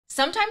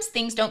Sometimes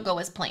things don't go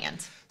as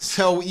planned.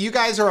 So you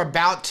guys are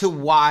about to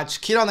watch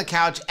Keto on the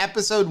Couch,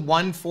 episode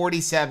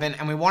 147,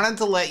 and we wanted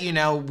to let you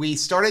know we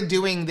started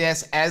doing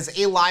this as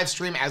a live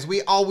stream, as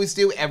we always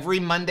do every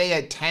Monday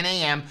at 10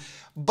 a.m.,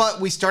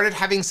 but we started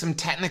having some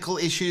technical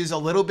issues a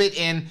little bit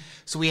in,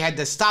 so we had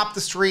to stop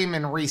the stream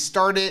and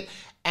restart it.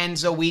 And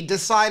so we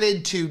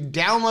decided to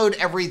download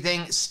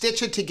everything,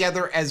 stitch it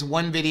together as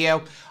one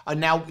video.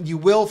 Now you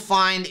will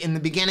find in the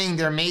beginning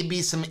there may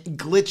be some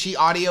glitchy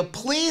audio.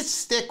 Please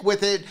stick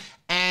with it,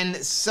 and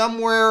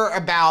somewhere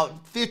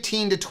about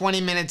 15 to 20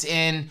 minutes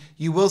in,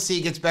 you will see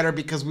it gets better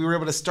because we were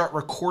able to start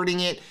recording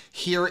it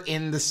here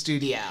in the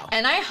studio.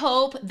 And I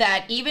hope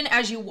that even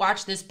as you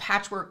watch this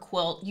patchwork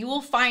quilt, you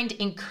will find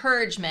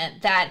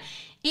encouragement that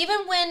even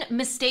when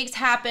mistakes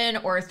happen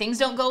or things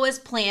don't go as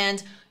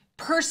planned,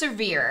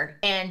 persevere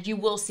and you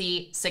will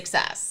see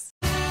success.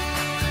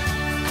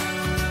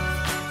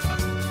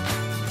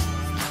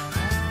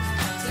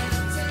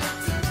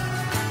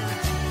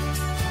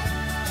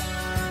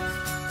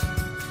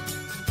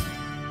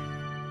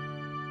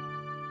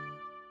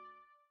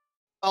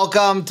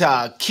 Welcome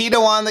to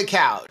Keto on the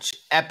Couch,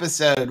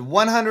 episode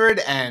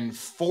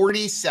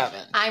 147.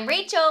 I'm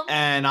Rachel.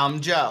 And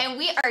I'm Joe. And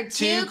we are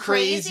two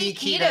crazy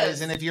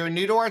ketos. And if you're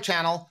new to our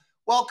channel,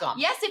 welcome.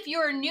 Yes, if you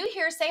are new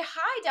here, say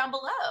hi down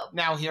below.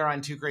 Now here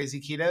on Two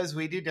Crazy Ketos,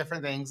 we do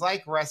different things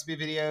like recipe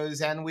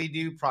videos and we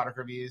do product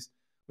reviews.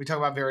 We talk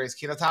about various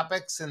keto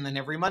topics, and then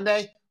every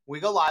Monday, we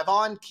go live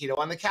on Keto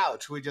on the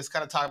Couch. We just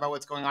kind of talk about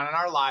what's going on in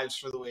our lives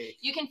for the week.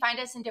 You can find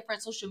us in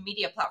different social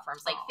media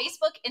platforms like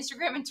Facebook,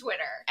 Instagram, and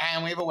Twitter.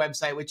 And we have a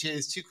website, which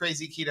is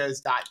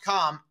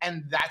twocrazyketos.com,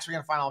 and that's where you're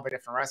going to find all of our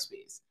different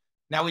recipes.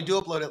 Now, we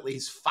do upload at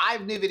least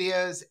 5 new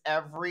videos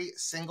every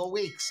single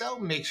week, so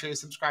make sure you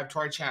subscribe to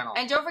our channel.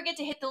 And don't forget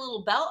to hit the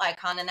little bell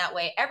icon, and that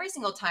way, every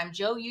single time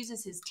Joe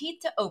uses his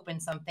teeth to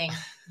open something,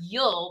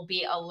 you'll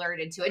be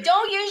alerted to it.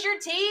 Don't use your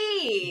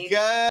teeth!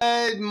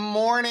 Good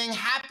morning.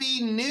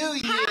 Happy New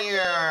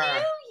Year!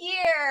 Happy New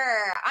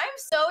Year! I'm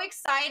so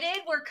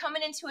excited. We're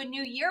coming into a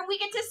new year. We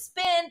get to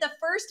spend the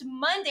first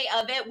Monday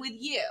of it with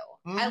you.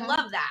 I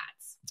love that.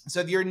 So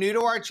if you're new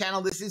to our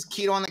channel, this is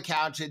Keto on the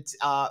Couch. It's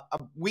a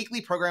weekly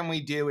program we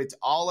do. It's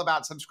all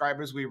about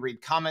subscribers. We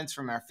read comments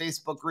from our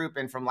Facebook group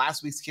and from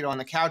last week's Keto on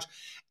the Couch,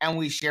 and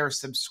we share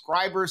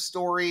subscriber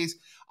stories.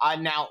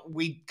 Now,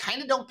 we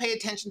kind of don't pay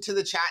attention to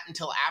the chat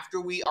until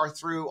after we are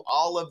through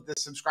all of the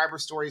subscriber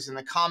stories in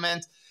the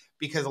comments,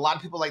 because a lot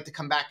of people like to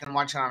come back and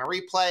watch it on a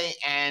replay,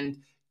 and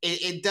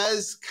it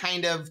does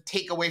kind of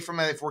take away from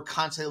it if we're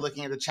constantly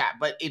looking at the chat.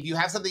 But if you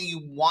have something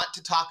you want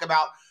to talk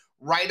about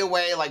right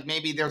away, like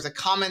maybe there's a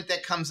comment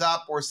that comes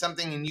up or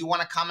something and you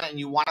want to comment and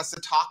you want us to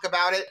talk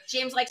about it.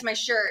 James likes my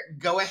shirt.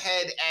 Go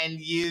ahead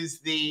and use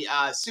the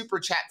super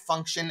chat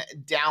function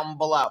down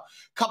below.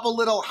 Couple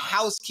little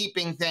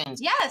housekeeping things.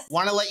 Yes.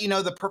 Want to let you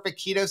know the Perfect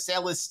Keto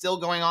sale is still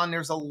going on.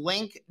 There's a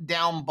link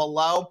down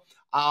below.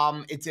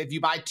 It's if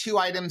you buy 2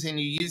 items and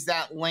you use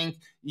that link,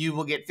 you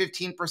will get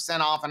 15%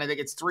 off. And I think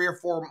it's 3 or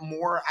 4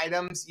 more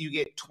items, you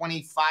get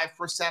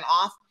 25%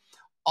 off.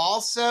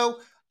 Also,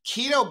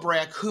 Keto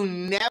Brick, who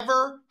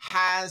never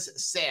has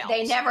sales.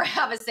 They never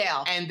have a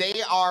sale. And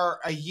they are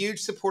a huge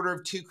supporter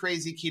of Two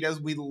Crazy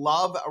Ketos. We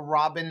love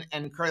Robert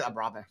and Crystal.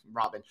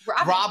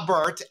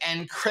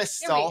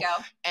 Here we go.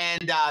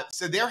 And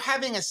so they're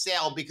having a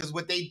sale because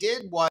what they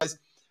did was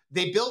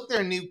they built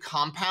their new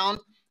compound,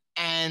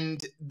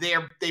 and they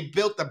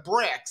built the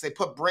bricks. They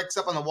put bricks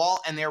up on the wall,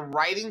 and they're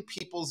writing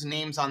people's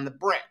names on the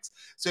bricks.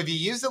 So if you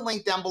use the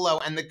link down below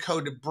and the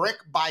code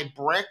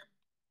BRICKBYBRICK,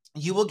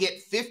 you will get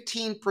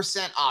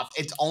 15% off.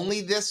 It's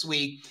only this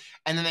week.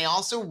 And then they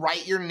also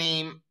write your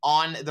name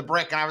on the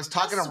brick. And I was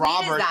talking to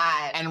Robert,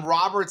 and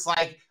Robert's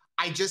like,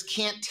 I just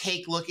can't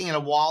take looking at a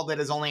wall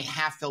that is only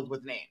half filled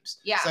with names.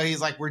 Yeah. So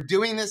he's like, we're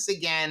doing this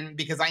again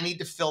because I need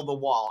to fill the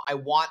wall. I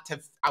want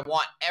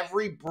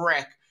every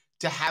brick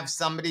to have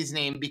somebody's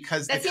name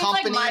because the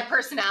company like my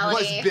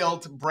personality was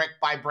built brick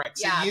by brick.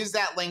 So use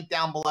that link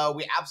down below.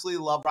 We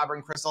absolutely love Robert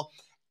and Crystal.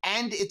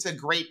 And it's a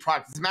great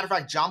product. As a matter of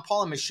fact, John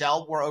Paul and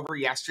Michelle were over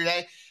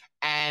yesterday.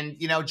 And,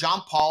 you know,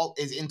 John Paul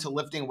is into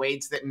lifting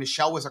weights. That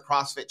Michelle was a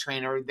CrossFit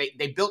trainer.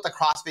 They built a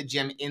CrossFit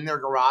gym in their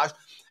garage.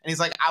 And he's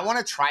like, I want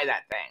to try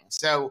that thing.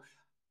 So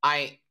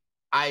I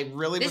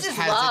really was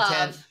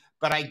hesitant.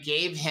 But I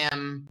gave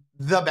him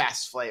the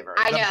best flavor,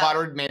 the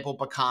buttered maple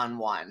pecan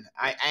one.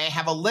 I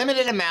have a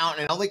limited amount,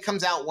 and it only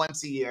comes out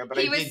once a year. But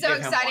he was so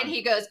excited.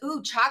 He goes,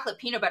 "Ooh, chocolate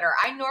peanut butter."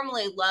 I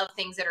normally love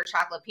things that are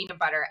chocolate peanut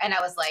butter, and I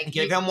was like,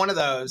 "Give him one of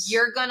those.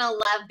 You're gonna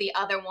love the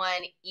other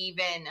one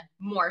even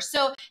more."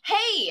 So,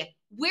 hey,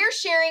 we're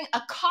sharing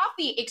a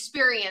coffee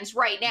experience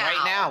right now.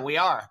 Right now, we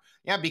are.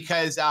 Yeah,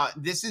 because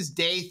this is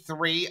day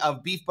 3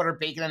 of Beef Butter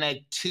Bacon and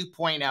Egg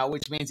 2.0,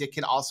 which means it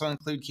can also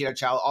include keto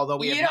chow, although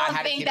we have not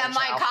had a keto chow. You don't think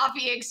that my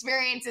coffee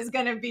experience is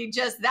going to be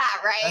just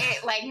that, right?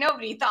 Like,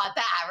 nobody thought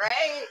that,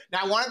 right?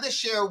 Now, I wanted to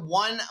share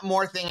one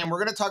more thing, and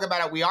we're going to talk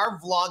about it. We are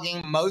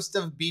vlogging most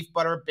of Beef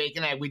Butter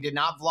Bacon and Egg. We did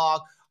not vlog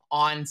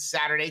on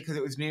Saturday because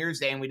it was New Year's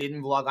Day, and we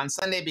didn't vlog on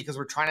Sunday because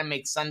we're trying to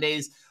make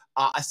Sundays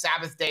a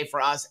Sabbath day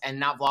for us and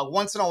not vlog.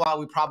 Once in a while,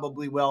 we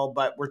probably will,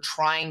 but we're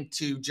trying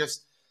to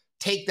just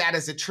take that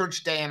as a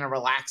church day and a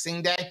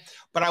relaxing day.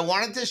 But I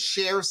wanted to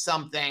share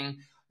something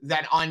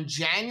that on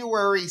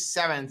January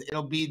 7th,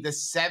 it'll be the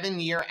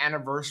 7-year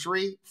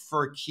anniversary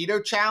for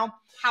Keto Chow.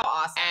 How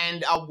awesome.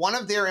 And one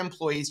of their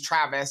employees,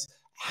 Travis,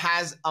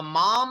 has a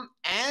mom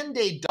and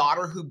a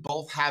daughter who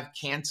both have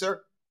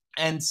cancer.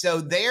 And so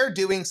they're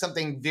doing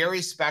something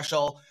very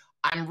special.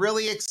 I'm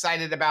really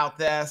excited about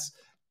this.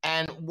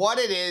 And what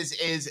it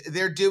is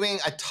they're doing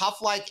a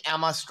tough like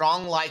Emma,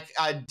 strong like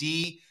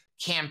D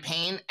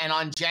campaign. And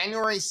on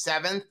January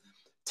 7th,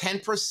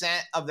 10%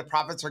 of the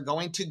profits are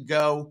going to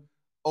go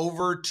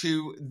over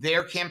to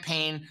their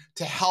campaign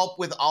to help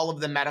with all of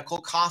the medical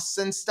costs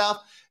and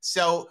stuff.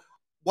 So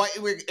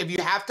if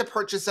you have to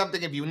purchase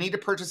something, if you need to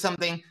purchase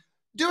something,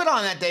 do it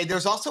on that day.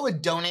 There's also a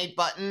donate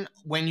button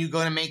when you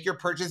go to make your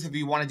purchase if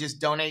you want to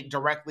just donate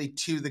directly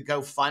to the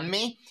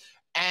GoFundMe.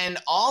 And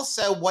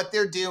also what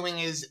they're doing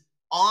is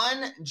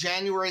on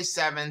January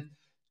 7th,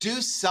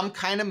 do some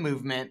kind of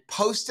movement,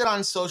 post it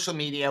on social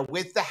media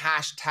with the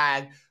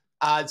hashtag,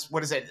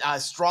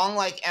 strong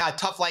like,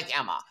 tough like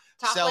Emma.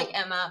 Tough like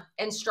Emma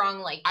and strong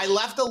like me. I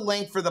left a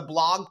link for the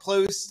blog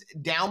post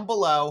down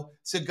below.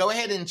 So go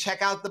ahead and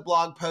check out the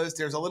blog post.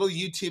 There's a little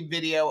YouTube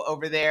video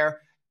over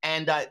there.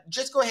 And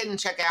just go ahead and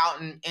check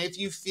out. And if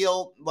you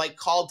feel like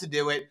called to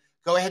do it,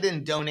 go ahead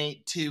and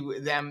donate to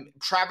them.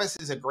 Travis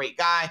is a great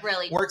guy.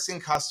 Really. Works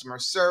in customer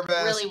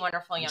service. Really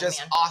wonderful young man.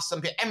 Just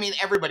awesome. I mean,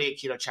 everybody at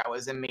Keto Chow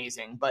is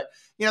amazing. But,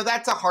 you know,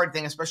 that's a hard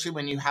thing, especially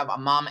when you have a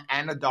mom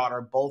and a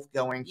daughter both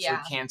going through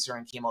cancer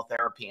and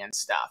chemotherapy and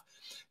stuff.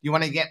 You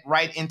want to get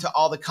right into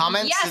all the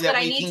comments? Yes, so that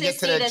but we I need can to get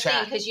see to the chat.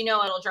 thing because you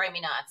know it'll drive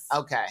me nuts.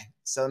 Okay,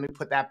 so let me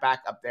put that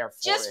back up there for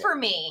Just you. for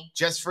me.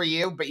 Just for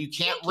you, but you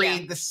can't Thank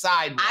read you. the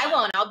side one. I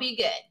won't. I'll be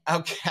good.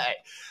 Okay.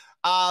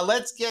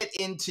 Let's get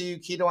into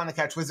Keto on the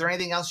Couch. Was there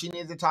anything else you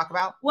needed to talk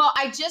about? Well,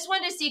 I just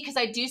wanted to see, because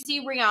I do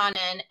see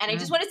Rhiannon, and I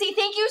just want to say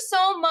thank you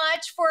so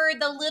much for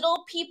the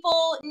little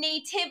people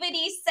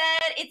nativity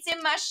set. It's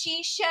in my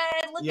she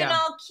shed, looking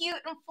all cute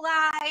and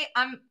fly.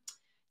 I'm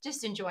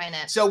just enjoying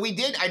it. So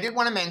I did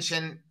want to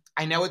mention,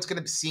 I know it's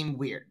going to seem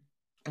weird.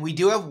 We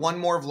do have one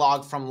more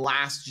vlog from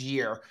last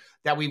year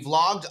that we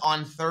vlogged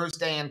on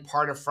Thursday and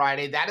part of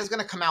Friday. That is going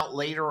to come out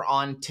later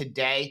on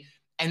today,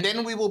 and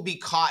then we will be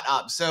caught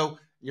up. So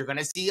you're going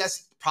to see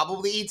us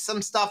probably eat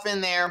some stuff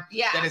in there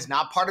that is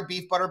not part of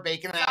beef, butter,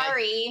 bacon, and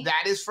egg.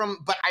 That is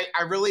but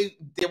I really,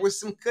 there was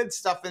some good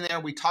stuff in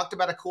there. We talked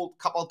about a cool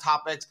couple of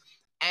topics,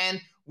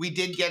 and we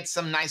did get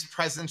some nice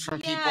presents from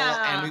people,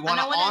 and we want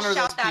to honor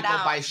those people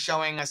by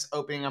showing us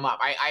opening them up.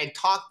 I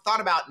thought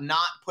about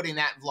not putting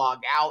that vlog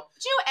out.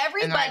 But you know,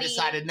 everybody. And then I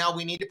decided, no,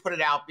 we need to put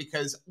it out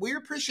because we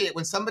appreciate it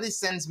when somebody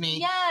sends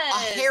me a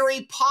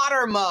Harry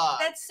Potter mug.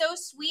 That's so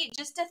sweet.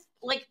 Just to,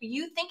 like,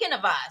 you thinking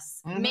of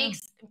us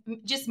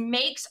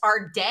makes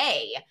our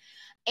day.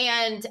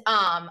 And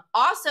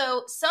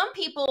also, some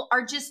people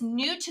are just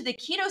new to the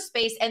keto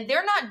space and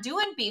they're not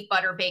doing beef,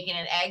 butter, bacon,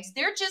 and eggs.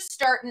 They're just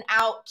starting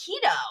out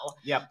keto.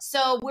 Yep.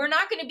 So we're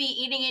not going to be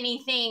eating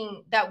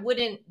anything that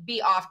wouldn't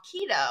be off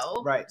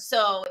keto. Right.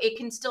 So it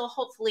can still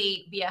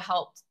hopefully be a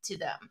help to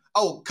them.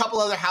 Oh, a couple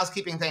other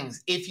housekeeping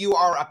things. If you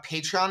are a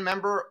Patreon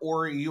member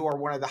or you are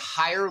one of the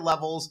higher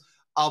levels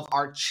of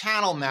our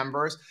channel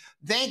members,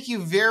 thank you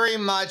very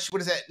much.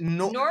 What is it?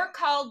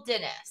 Norcal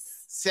Dennis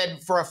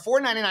said for a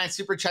 $4.99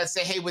 super chat,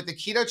 say, hey, with the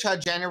Keto Chow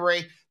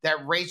January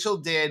that Rachel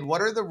did,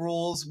 what are the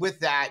rules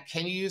with that?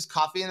 Can you use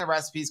coffee in the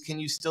recipes? Can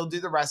you still do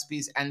the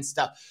recipes and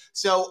stuff?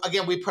 So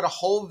again, we put a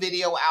whole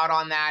video out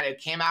on that. It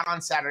came out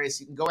on Saturday,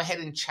 so you can go ahead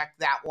and check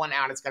that one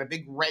out. It's got a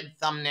big red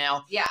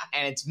thumbnail. Yeah.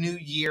 And it's new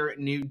year,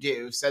 new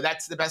do. So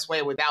that's the best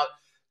way without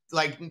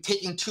like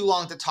taking too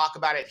long to talk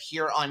about it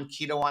here on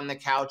Keto on the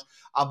Couch.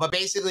 But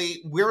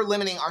basically, we're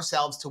limiting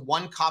ourselves to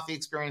one coffee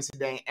experience a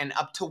day and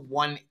up to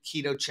one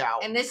Keto Chow.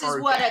 And this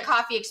is what a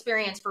coffee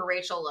experience for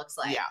Rachel looks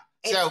like. Yeah.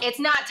 So it's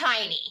not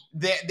tiny.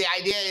 The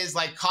idea is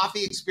like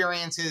coffee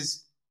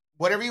experiences,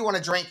 whatever you want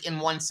to drink in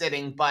one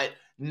sitting, but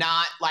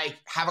not like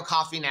have a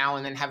coffee now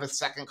and then have a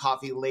second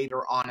coffee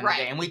later on in the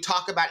day. And we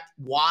talk about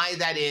why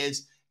that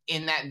is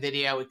in that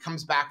video. It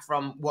comes back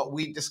from what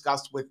we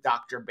discussed with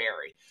Dr.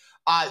 Barry.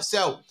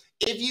 So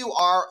if you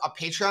are a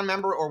Patreon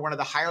member or one of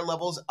the higher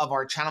levels of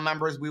our channel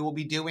members, we will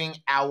be doing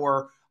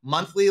our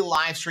monthly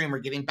live stream. We're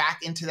getting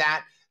back into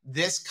that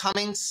this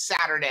coming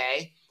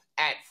Saturday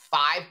at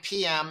 5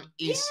 p.m.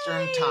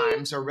 Eastern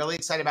time. So really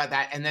excited about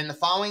that. And then the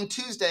following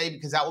Tuesday,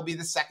 because that will be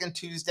the second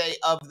Tuesday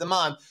of the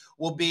month,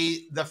 will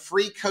be the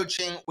free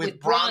coaching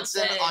with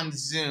Bronson on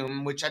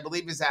Zoom, which I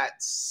believe is at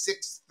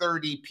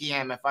 6:30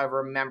 p.m. if I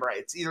remember.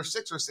 It's either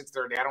 6 or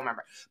 6:30. I don't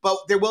remember. But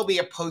there will be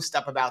a post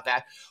up about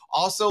that.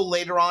 Also,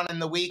 later on in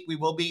the week, we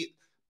will be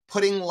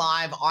putting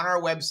live on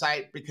our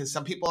website because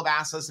some people have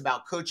asked us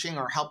about coaching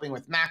or helping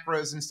with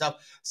macros and stuff.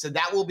 So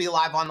that will be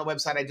live on the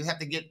website. I just have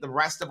to get the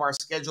rest of our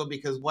schedule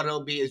because what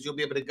it'll be is you'll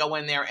be able to go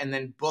in there and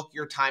then book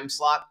your time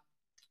slot.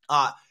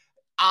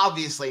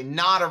 Obviously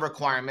not a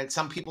requirement.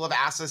 Some people have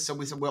asked us, so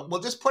we said, we'll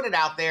just put it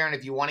out there. And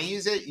if you want to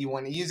use it, you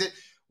want to use it.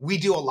 We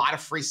do a lot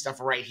of free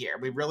stuff right here.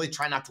 We really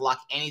try not to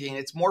lock anything.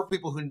 It's more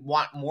people who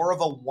want more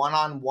of a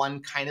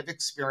one-on-one kind of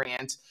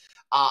experience.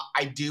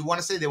 I do want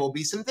to say there will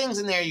be some things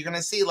in there you're going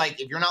to see, like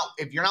if you're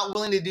not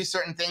willing to do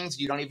certain things,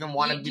 you don't even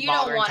want to be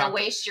bothered. You don't want to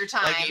waste your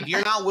time. Like if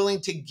you're not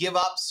willing to give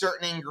up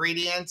certain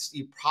ingredients,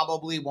 you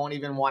probably won't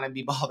even want to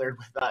be bothered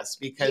with us,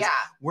 because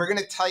we're going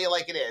to tell you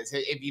like it is.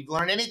 If you've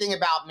learned anything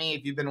about me,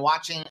 if you've been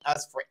watching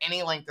us for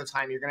any length of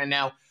time, you're going to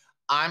know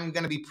I'm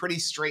going to be pretty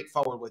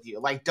straightforward with you.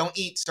 Like, don't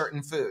eat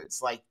certain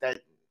foods, like that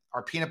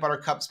are peanut butter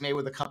cups made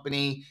with a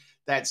company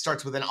that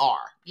starts with an R,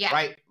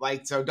 right?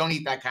 Like, so don't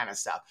eat that kind of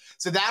stuff.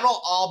 So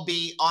that'll all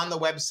be on the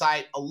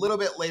website a little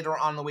bit later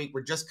on in the week.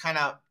 We're just kind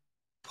of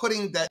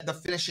putting the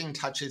finishing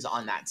touches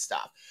on that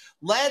stuff.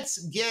 Let's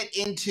get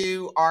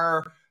into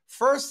our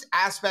first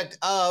aspect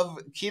of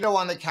Keto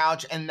on the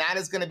Couch, and that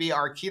is going to be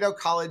our Keto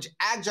College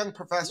Adjunct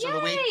Professor of the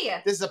Week.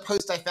 This is a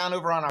post I found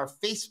over on our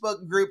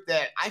Facebook group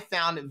that I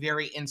found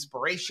very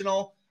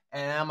inspirational.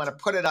 And I'm going to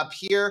put it up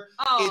here.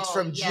 It's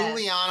from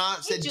Juliana.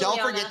 Hey, said, Juliana,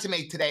 don't forget to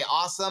make today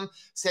awesome.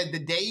 Said, the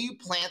day you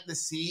plant the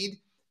seed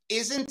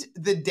isn't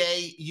the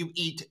day you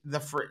eat the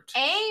fruit.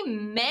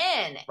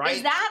 Amen. Right?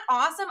 Is that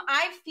awesome?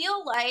 I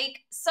feel like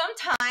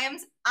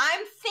sometimes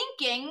I'm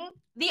thinking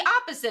the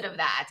opposite of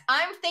that.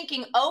 I'm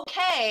thinking,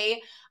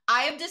 okay,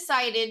 I have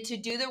decided to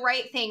do the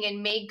right thing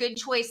and make good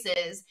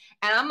choices,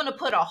 and I'm going to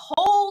put a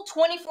whole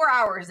 24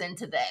 hours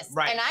into this.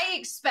 Right. And I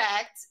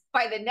expect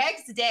by the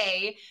next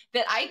day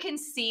that I can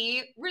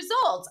see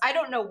results. I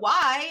don't know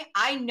why.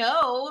 I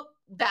know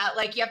that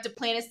like you have to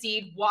plant a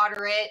seed,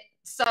 water it,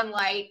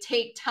 sunlight,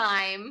 take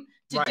time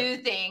to do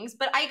things,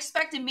 but I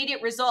expect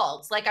immediate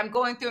results. Like I'm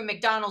going through a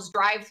McDonald's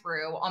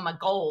drive-through on my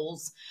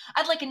goals.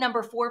 I'd like a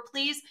number 4,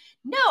 please.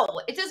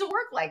 No, it doesn't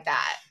work like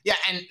that. Yeah,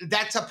 and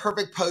that's a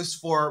perfect post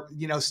for,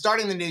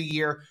 starting the new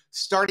year,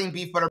 starting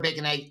beef, butter,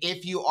 bacon, egg,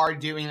 if you are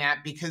doing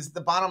that, because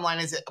the bottom line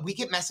is that we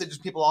get messages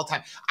from people all the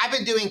time. I've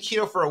been doing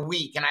keto for a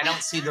week and I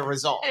don't see the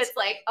results. It's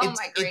like, oh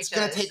my gracious. It's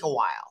going to take a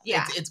while.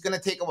 Yeah. It's going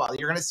to take a while.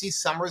 You're going to see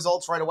some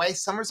results right away.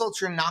 Some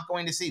results you're not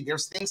going to see.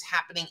 There's things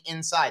happening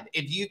inside.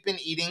 If you've been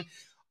eating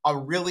a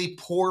really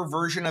poor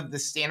version of the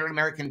standard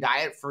American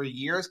diet for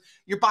years,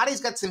 your body's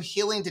got some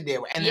healing to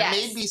do. And there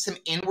may be some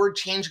inward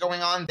change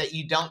going on that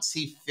you don't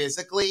see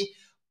physically,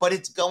 but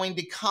it's going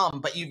to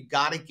come. But you've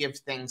got to give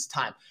things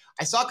time.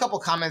 I saw a couple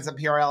comments up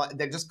here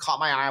that just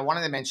caught my eye. I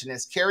wanted to mention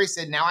this. Carrie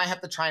said, now I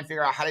have to try and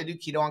figure out how to do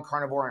keto and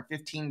carnivore on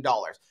 $15.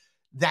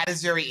 That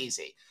is very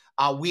easy.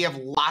 We have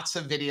lots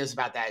of videos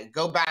about that.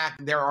 Go back.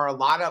 There are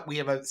we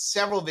have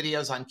several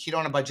videos on keto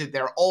on a budget.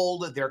 They're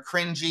old, they're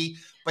cringy,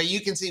 but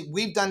you can see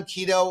we've done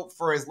keto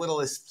for as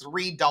little as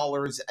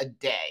 $3 a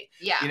day.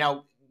 Yeah.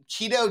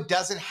 Keto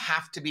doesn't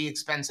have to be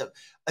expensive,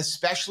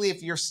 especially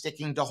if you're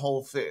sticking to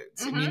whole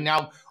foods.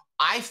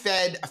 I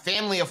fed a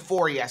family of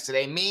 4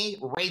 yesterday. Me,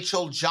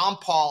 Rachel, John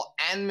Paul,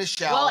 and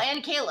Michelle. Well,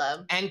 and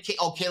Caleb.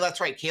 Okay, that's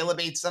right. Caleb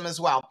ate some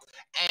as well.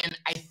 And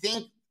I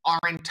think our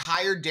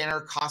entire dinner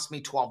cost me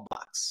 $12.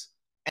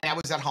 And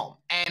that was at home.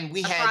 And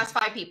we had across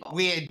 5 people.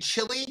 We had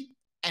chili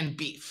and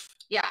beef.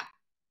 Yeah.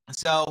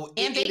 So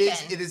it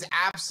is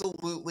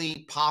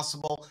absolutely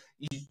possible.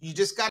 You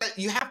just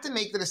you have to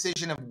make the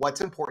decision of what's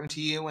important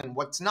to you and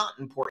what's not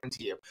important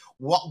to you.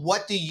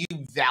 What do you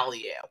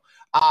value?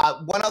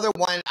 One other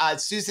one,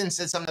 Susan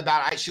said something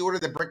about, she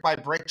ordered the brick by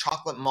brick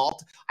chocolate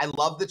malt. I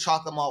love the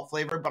chocolate malt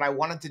flavor, but I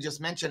wanted to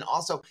just mention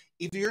also,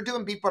 if you're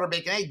doing beef, butter,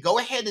 bacon, egg, go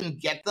ahead and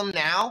get them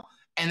now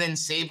and then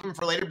save them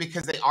for later,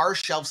 because they are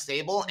shelf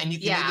stable, and you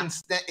can even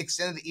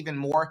extend it even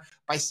more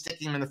by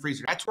sticking them in the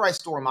freezer. That's where I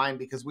store mine,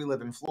 because we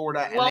live in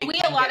Florida. Well,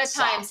 we a lot of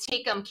times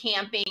take them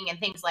camping and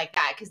things like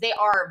that, because they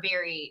are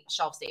very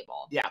shelf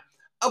stable. Yeah.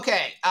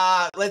 Okay,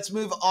 let's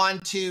move on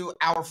to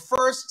our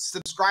first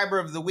subscriber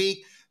of the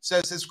week. So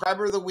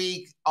subscriber of the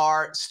week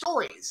are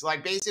stories.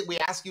 Like basically we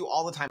ask you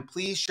all the time,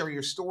 please share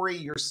your story.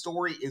 Your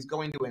story is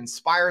going to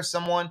inspire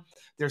someone.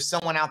 There's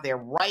someone out there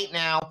right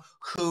now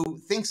who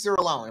thinks they're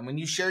alone. And when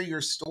you share your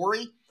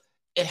story,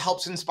 it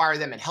helps inspire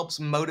them. It helps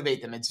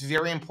motivate them. It's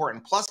very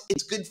important. Plus,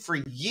 it's good for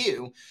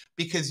you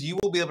because you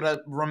will be able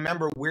to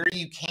remember where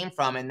you came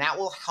from, and that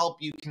will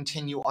help you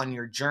continue on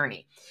your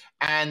journey.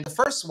 And the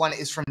first one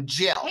is from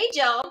Jill. Hey,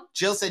 Jill.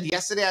 Jill said,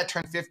 yesterday I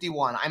turned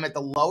 51. I'm at the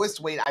lowest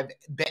weight I've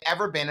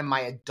ever been in my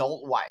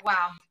adult life.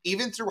 Wow.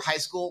 Even through high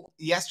school,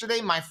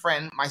 yesterday my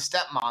friend, my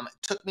stepmom,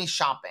 took me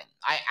shopping.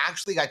 I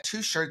actually got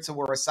 2 shirts that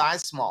were a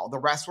size small. The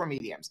rest were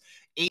mediums.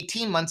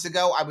 18 months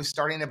ago, I was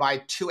starting to buy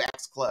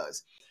 2X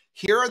clothes.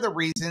 Here are the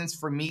reasons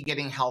for me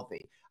getting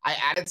healthy. I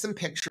added some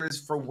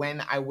pictures for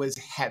when I was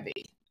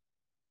heavy.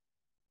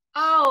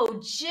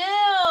 Oh,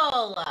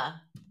 Jill,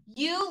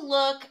 you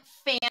look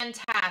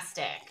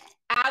fantastic.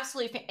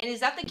 Absolutely. And is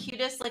that the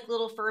cutest like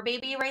little fur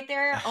baby right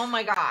there? Oh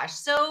my gosh.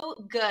 So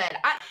good.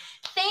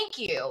 Thank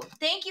you.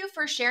 Thank you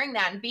for sharing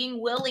that and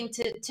being willing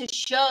to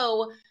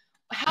show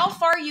how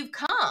far you've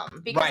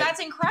come, because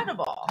that's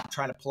incredible. I'm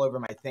trying to pull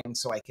over my thing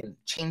so I can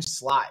change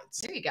slides.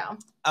 There you go.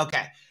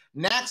 Okay.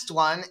 Next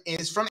one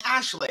is from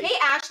Ashley. Hey,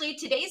 Ashley.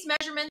 Today's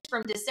measurements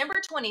from December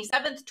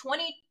 27th,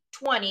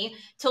 20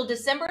 till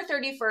December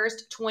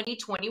 31st,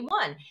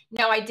 2021.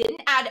 Now, I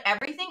didn't add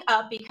everything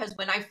up because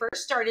when I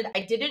first started,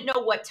 I didn't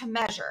know what to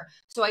measure.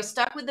 So I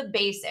stuck with the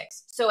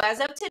basics. So as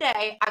of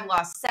today, I've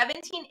lost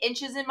 17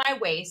 inches in my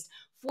waist,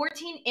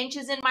 14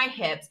 inches in my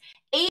hips,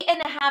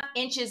 8.5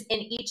 inches in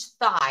each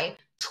thigh,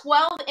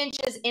 12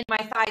 inches in my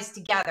thighs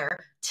together,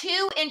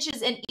 2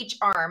 inches in each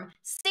arm,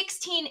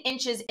 16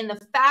 inches in the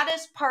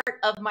fattest part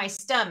of my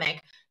stomach,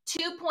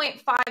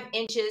 2.5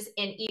 inches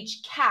in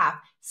each calf,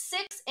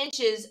 6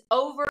 inches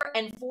over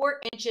and 4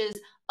 inches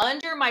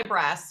under my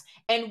breasts,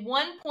 and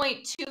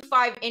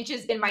 1.25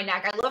 inches in my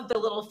neck. I love the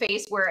little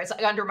face where it's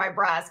under my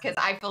breast because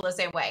I feel the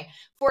same way.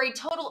 For a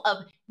total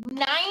of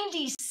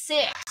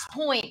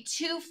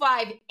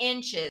 96.25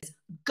 inches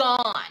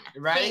gone,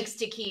 Right? thanks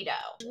to keto.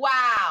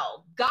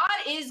 Wow. God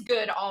is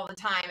good all the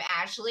time,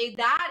 Ashley.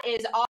 That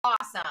is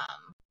awesome.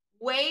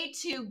 Way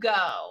to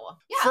go.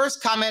 Yeah.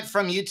 First comment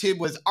from YouTube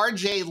was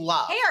RJ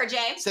Love. Hey,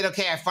 RJ. Said,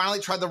 okay, I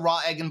finally tried the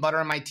raw egg and butter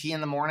in my tea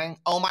in the morning.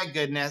 Oh my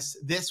goodness.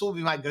 This will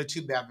be my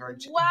go-to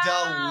beverage.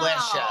 Wow.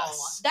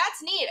 Delicious.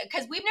 That's neat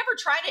because we've never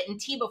tried it in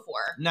tea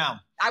before. No.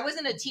 I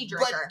wasn't a tea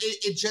drinker. But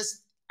it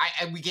just,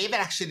 we gave it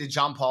actually to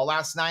John Paul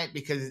last night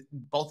because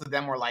both of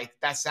them were like,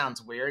 that sounds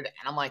weird.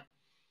 And I'm like,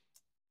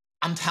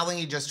 I'm telling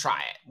you, just try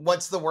it.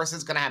 What's the worst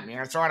that's going to happen? You're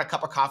going to throw out a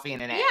cup of coffee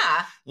and an egg.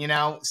 Yeah. You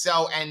know?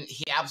 So, and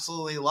he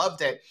absolutely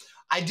loved it.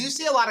 I do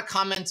see a lot of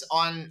comments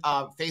on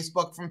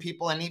Facebook from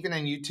people and even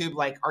on YouTube,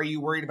 like, are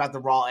you worried about the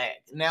raw egg?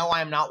 No,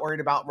 I'm not worried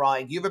about raw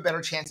egg. You have a better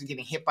chance of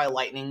getting hit by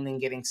lightning than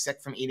getting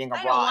sick from eating a raw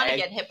egg. I don't want to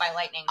get hit by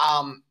lightning.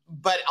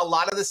 But a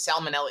lot of the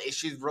salmonella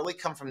issues really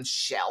come from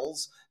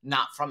shells,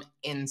 not from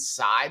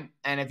inside.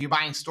 And if you're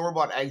buying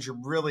store-bought eggs, you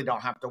really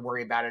don't have to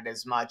worry about it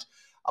as much.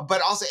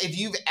 But also, if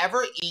you've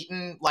ever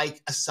eaten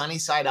like a sunny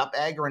side up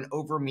egg or an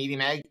over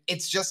medium egg,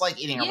 it's just like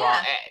eating a raw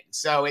egg.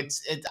 So I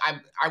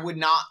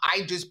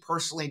just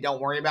personally don't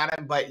worry about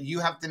it, but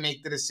you have to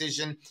make the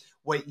decision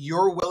what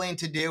you're willing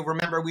to do.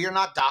 Remember, we are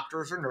not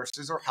doctors or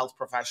nurses or health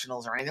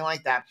professionals or anything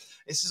like that.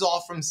 This is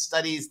all from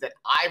studies that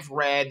I've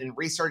read and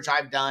research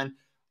I've done.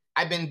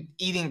 I've been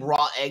eating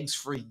raw eggs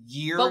for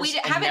years, but we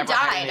haven't never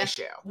died. had an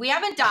issue. We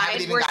haven't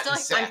died. We're still.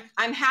 Sick.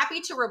 I'm happy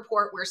to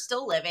report we're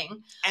still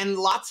living. And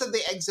lots of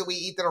the eggs that we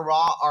eat that are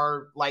raw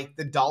are like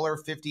the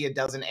 $1.50 a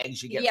dozen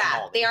eggs you get from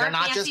Aldi. They're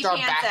not just our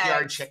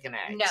backyard chicken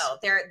eggs. No,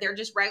 they're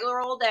just regular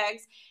old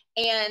eggs.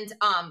 And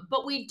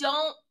but we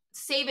don't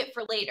save it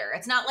for later.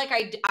 It's not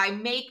like I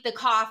make the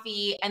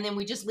coffee and then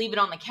we just leave it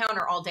on the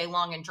counter all day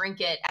long and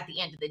drink it at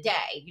the end of the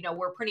day. You know,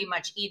 we're pretty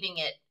much eating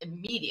it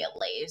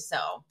immediately.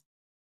 So.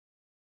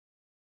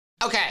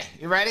 Okay,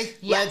 you ready?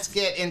 Yes. Let's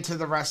get into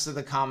the rest of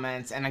the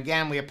comments. And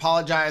again, we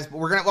apologize, but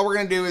what we're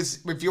gonna do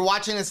is, if you're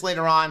watching this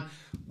later on,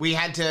 we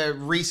had to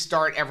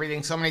restart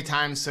everything so many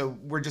times, so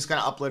we're just gonna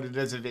upload it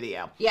as a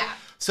video. Yeah.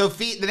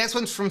 Sophie, the next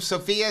one's from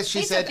Sophia.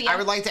 She said, Sophia. I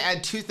would like to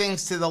add 2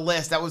 things to the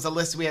list. That was the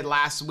list we had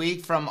last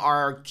week from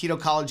our Keto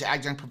College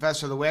Adjunct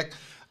Professor of the Week.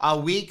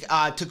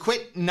 To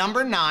quit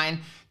number 9,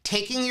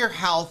 taking your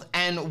health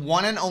and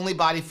one and only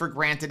body for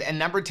granted. And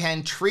number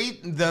 10, treat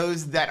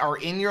those that are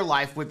in your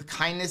life with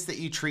kindness that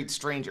you treat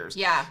strangers.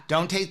 Yeah.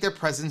 Don't take their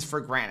presence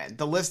for granted.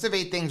 The list of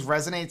 8 things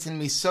resonates in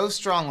me so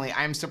strongly,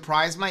 I am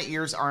surprised my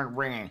ears aren't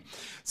ringing.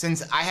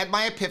 Since I had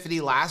my epiphany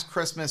last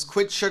Christmas,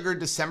 quit sugar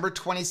December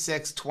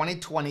 26,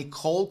 2020,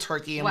 cold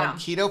turkey, and went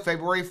keto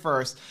February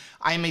 1st,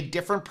 I am a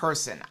different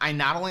person. I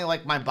not only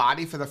like my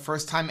body for the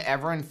first time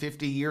ever in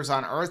 50 years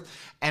on earth,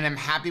 and am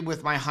happy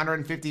with my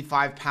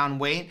 155-pound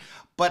weight,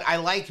 but I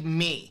like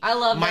me. I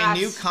love my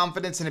new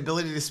confidence and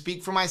ability to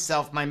speak for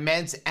myself, my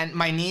meds and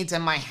my needs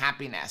and my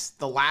happiness.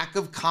 The lack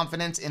of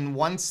confidence in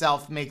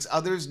oneself makes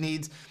others'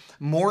 needs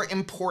more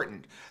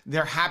important,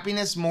 their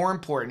happiness more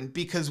important,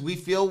 because we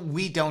feel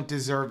we don't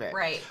deserve it.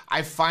 Right.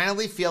 I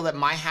finally feel that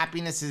my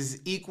happiness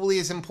is equally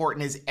as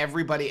important as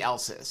everybody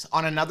else's.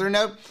 On another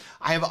note,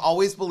 I have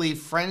always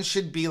believed friends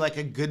should be like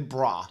a good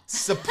bra,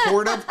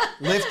 supportive,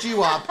 lift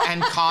you up,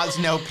 and cause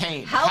no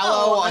pain.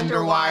 Hello,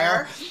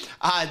 Underwire.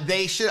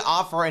 They should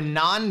offer a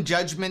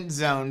non-judgment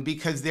zone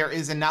because there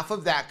is enough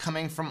of that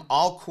coming from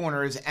all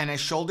corners and a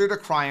shoulder to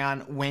cry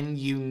on when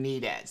you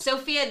need it.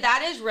 Sophia,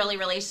 that is really,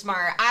 really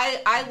smart.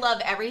 I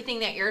love everything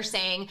that you're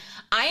saying.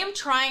 I am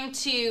trying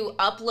to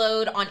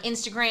upload on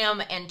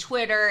Instagram and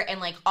Twitter and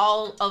like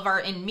all of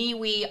our, in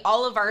MeWe,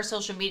 all of our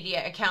social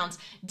media accounts,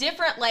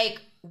 different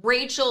like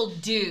Rachel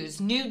do's,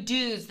 new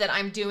do's that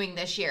I'm doing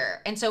this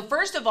year. And so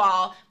first of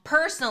all,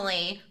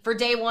 personally, for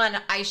day 1,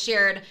 I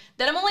shared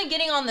that I'm only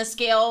getting on the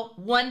scale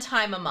 1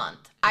 time a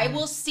month. I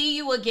will see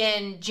you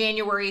again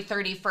January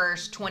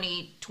 31st,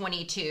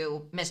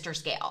 2022, Mr.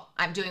 Scale.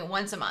 I'm doing it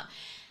once a month.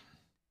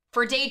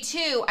 For day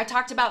 2, I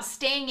talked about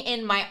staying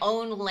in my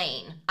own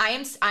lane.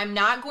 I'm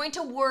not going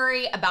to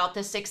worry about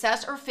the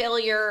success or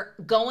failure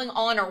going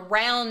on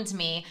around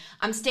me.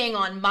 I'm staying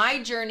on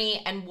my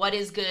journey and what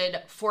is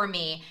good for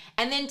me.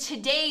 And then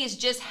today's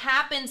just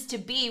happens to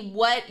be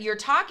what you're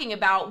talking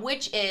about,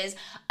 which is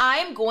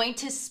I'm going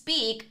to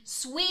speak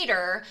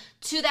sweeter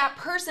to that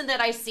person that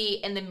I see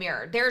in the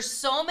mirror. There's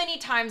so many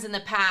times in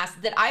the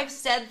past that I've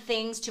said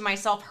things to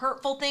myself,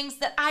 hurtful things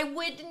that I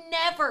would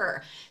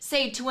never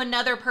say to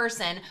another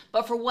person,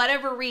 but for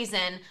whatever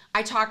reason,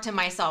 I talk to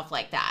myself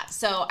like that.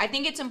 So I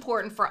think it's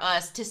important for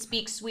us to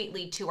speak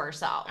sweetly to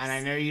ourselves. And I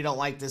know you don't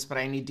like this, but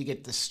I need to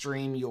get the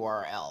stream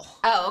URL.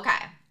 Oh,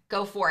 okay.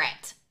 Go for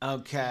it.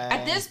 Okay.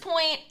 At this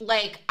point,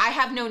 like, I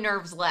have no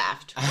nerves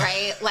left,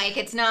 right? Like,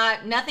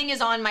 nothing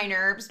is on my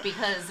nerves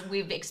because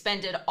we've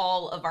expended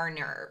all of our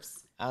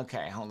nerves.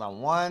 Okay, hold on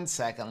one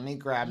second. Let me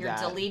grab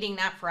that. You're deleting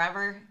that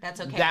forever?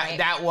 That's okay, right?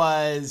 That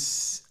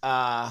was...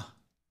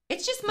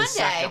 It's just Monday. The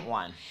second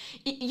one.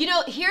 You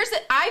know,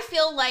 I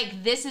feel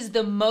like this is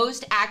the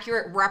most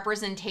accurate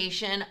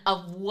representation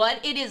of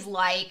what it is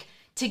like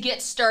to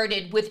get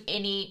started with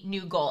any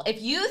new goal. If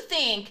you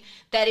think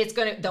that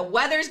the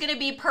weather's gonna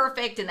be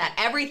perfect and that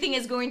everything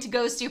is going to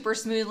go super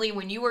smoothly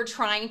when you are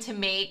trying to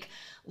make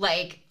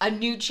like a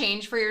new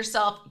change for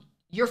yourself,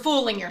 you're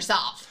fooling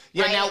yourself.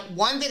 Yeah, right? now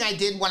one thing I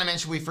did want to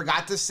mention, we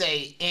forgot to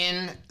say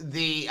in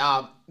the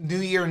New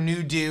Year,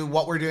 New Do,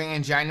 what we're doing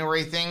in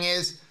January thing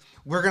is,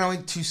 we're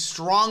going to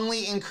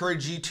strongly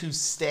encourage you to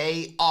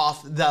stay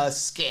off the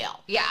scale.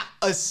 Yeah.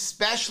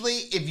 Especially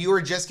if you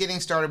are just getting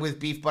started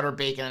with beef, butter,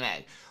 bacon, and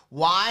egg.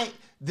 Why?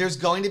 There's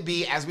going to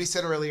be, as we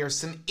said earlier,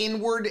 some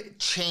inward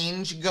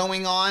change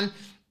going on,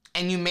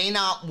 and you may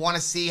not want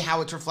to see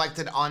how it's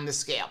reflected on the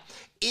scale.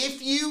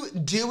 If you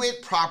do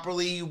it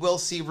properly, you will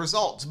see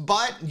results.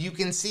 But you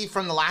can see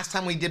from the last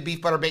time we did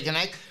beef, butter, bacon,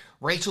 egg,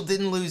 Rachel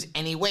didn't lose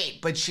any weight,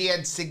 but she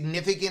had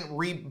significant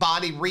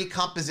body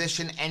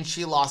recomposition and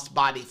she lost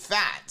body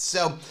fat.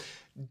 So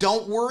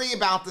don't worry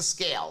about the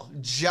scale.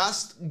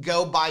 Just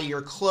go by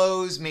your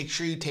clothes. Make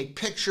sure you take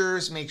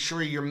pictures. Make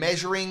sure you're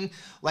measuring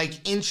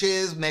like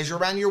inches, measure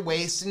around your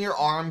waist and your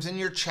arms and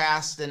your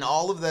chest and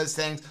all of those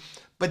things,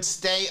 but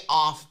stay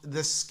off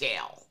the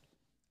scale.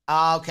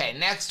 Okay,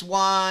 next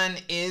one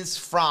is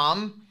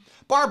from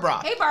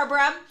Barbara. Hey,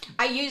 Barbara.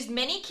 I used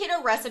many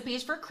keto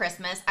recipes for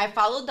Christmas. I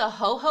followed the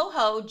ho, ho,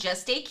 ho,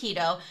 just stay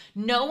keto.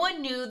 No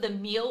one knew the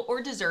meal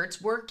or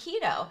desserts were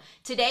keto.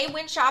 Today,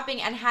 went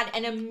shopping and had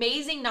an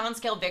amazing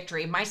non-scale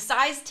victory. My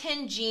size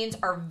 10 jeans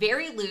are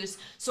very loose,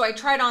 so I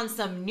tried on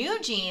some new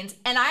jeans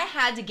and I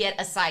had to get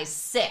a size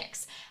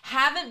 6.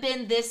 Haven't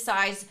been this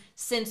size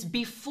since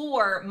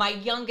before my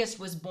youngest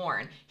was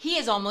born. He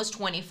is almost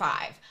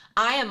 25.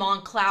 I am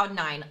on cloud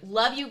 9.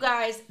 Love you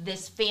guys,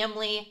 this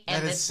family,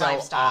 and this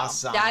lifestyle.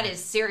 Awesome. That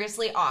is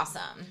seriously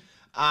awesome.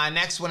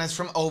 Next one is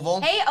from Oval.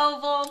 Hey,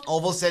 Oval.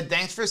 Oval said,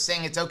 thanks for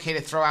saying it's okay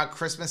to throw out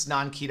Christmas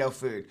non-keto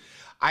food.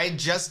 I had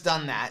just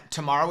done that.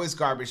 Tomorrow is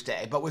garbage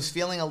day, but was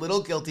feeling a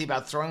little guilty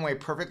about throwing away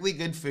perfectly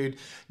good food,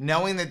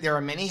 knowing that there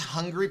are many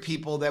hungry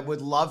people that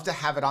would love to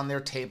have it on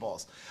their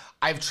tables.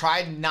 I've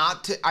tried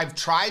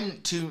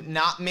to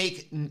not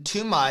make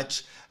too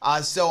much,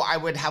 so I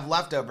would have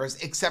leftovers,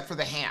 except for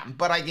the ham.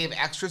 But I gave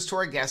extras to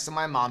our guests and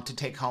my mom to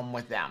take home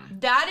with them.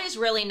 That is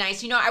really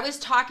nice. You know, I was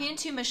talking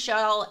to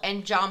Michelle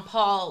and John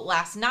Paul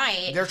last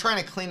night. They're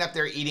trying to clean up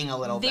their eating a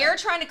little bit. They're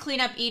trying to clean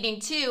up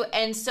eating too.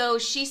 And so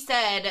she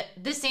said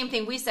the same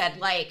thing we said,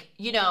 like,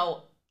 you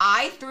know,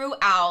 I threw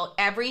out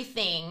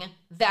everything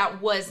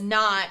that was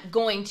not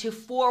going to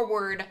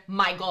forward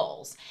my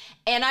goals.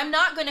 And I'm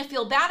not going to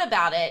feel bad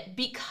about it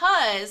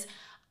because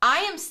I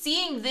am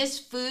seeing this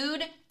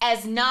food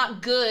as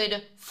not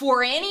good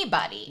for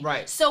anybody.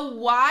 Right. So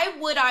why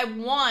would I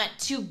want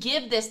to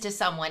give this to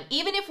someone,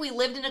 even if we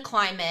lived in a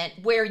climate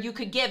where you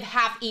could give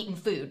half-eaten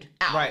food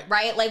out,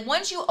 right? Like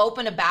once you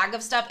open a bag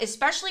of stuff,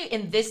 especially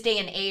in this day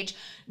and age,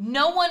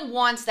 no one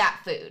wants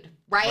that food.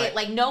 Right?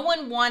 Like no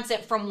one wants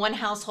it from one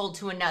household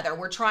to another.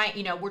 We're trying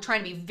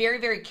to be very,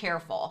 very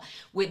careful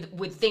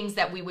with things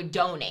that we would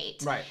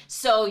donate. Right.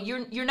 So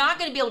you're not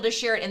going to be able to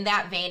share it in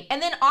that vein.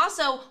 And then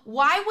also,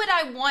 why would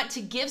I want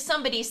to give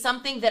somebody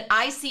something that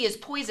I see as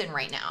poison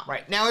right now?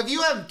 Right. Now, if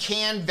you have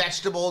canned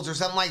vegetables or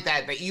something like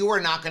that you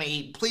are not going to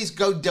eat, please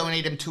go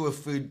donate them to a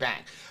food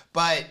bank.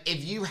 But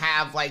if you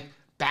have like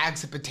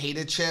bags of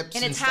potato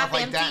chips and stuff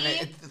like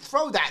that,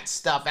 throw that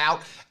stuff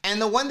out. And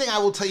the one thing I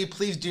will tell you,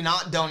 please do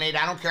not donate.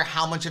 I don't care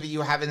how much of it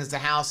you have in the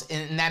house,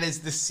 and that is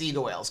the seed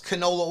oils,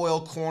 canola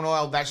oil, corn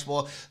oil,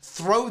 vegetable.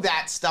 Throw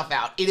that stuff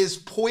out. It is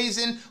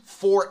poison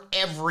for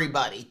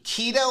everybody,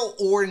 keto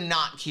or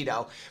not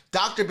keto.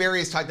 Dr. Barry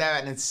has talked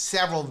about it in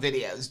several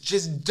videos.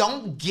 Just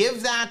don't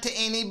give that to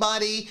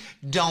anybody.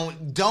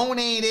 Don't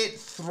donate it.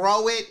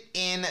 Throw it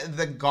in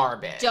the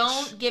garbage.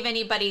 Don't give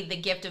anybody the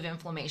gift of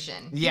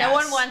inflammation. Yes. No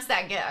one wants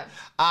that gift.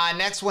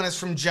 Next one is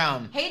from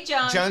Joan. Hey,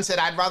 Joan. Joan said,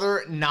 I'd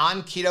rather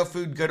non-keto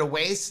food go to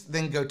waste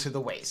than go to the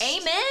waste.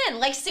 Amen.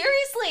 Like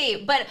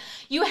seriously, but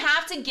you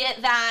have to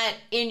get that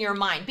in your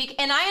mind.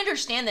 And I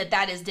understand that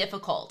that is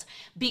difficult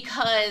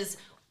because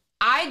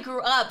I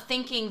grew up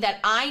thinking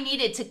that I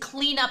needed to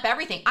clean up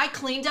everything. I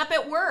cleaned up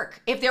at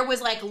work. If there was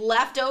like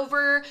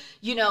leftover,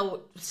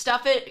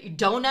 stuff,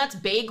 donuts,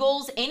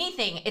 bagels,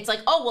 anything, it's like,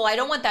 oh, well, I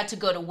don't want that to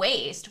go to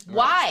waste.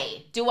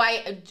 Right.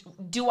 Why?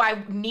 Do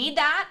I need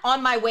that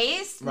on my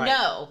waist? Right.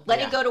 No, let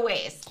it go to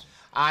waste.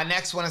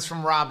 Next one is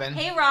from Robin.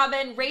 Hey,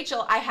 Robin.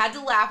 Rachel, I had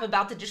to laugh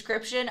about the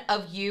description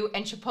of you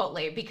and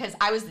Chipotle because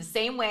I was the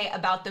same way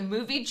about the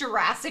movie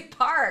Jurassic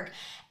Park.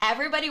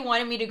 Everybody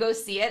wanted me to go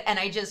see it, and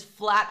I just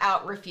flat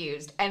out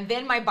refused. And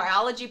then my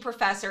biology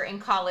professor in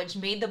college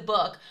made the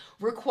book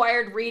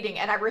required reading,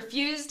 and I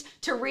refused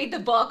to read the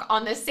book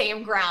on the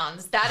same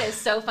grounds. That is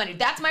so funny.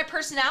 That's my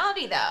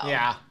personality, though.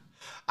 Yeah.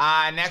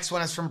 Next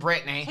one is from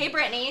Brittany. Hey,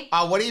 Brittany.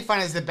 What do you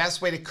find is the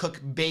best way to cook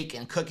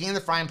bacon? Cooking in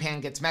the frying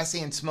pan gets messy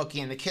and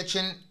smoky in the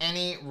kitchen.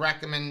 Any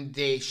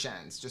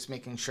recommendations? Just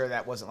making sure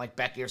that wasn't like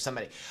Becky or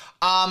somebody.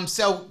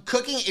 So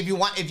cooking,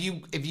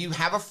 if you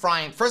have a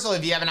frying, first of all,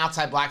 if you have an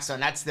outside Blackstone,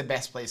 that's the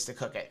best place to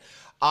cook it.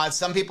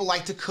 Some people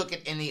like to cook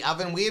it in the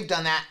oven. We have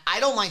done that. I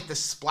don't like the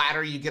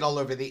splatter you get all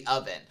over the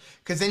oven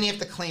because then you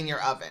have to clean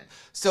your oven.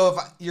 So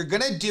if you're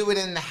gonna do it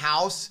in the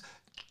house,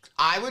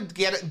 I would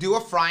do a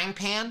frying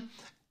pan.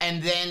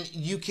 And then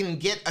you can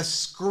get a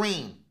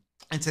screen.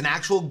 It's an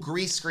actual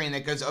grease screen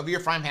that goes over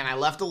your frying pan. I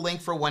left a link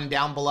for one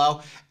down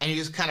below. And you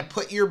just kind of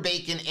put your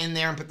bacon in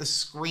there and put the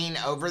screen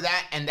over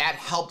that. And that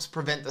helps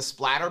prevent the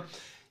splatter.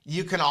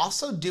 You can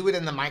also do it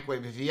in the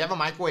microwave. If you have a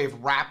microwave,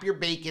 wrap your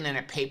bacon in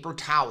a paper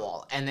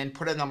towel and then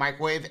put it in the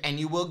microwave. And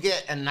you will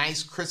get a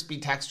nice crispy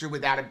texture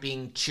without it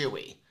being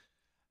chewy.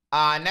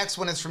 Next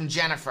one is from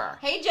Jennifer.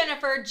 Hey,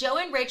 Jennifer. Joe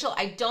and Rachel,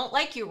 I don't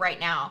like you right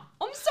now.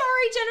 I'm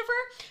sorry,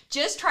 Jennifer.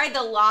 Just tried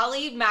the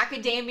lolly,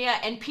 macadamia,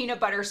 and peanut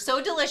butter.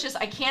 So delicious,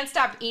 I can't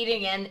stop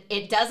eating and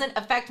it doesn't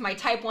affect my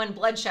type 1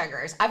 blood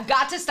sugars. I've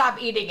got to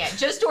stop eating it.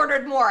 Just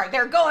ordered more.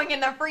 They're going in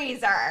the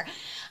freezer.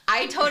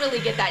 I totally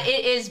get that.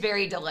 It is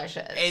very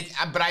delicious.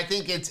 But I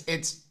think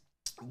it's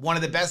one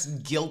of the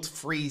best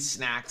guilt-free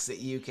snacks that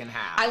you can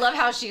have. I love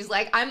how she's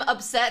like, I'm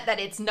upset that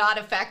it's not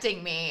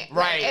affecting me.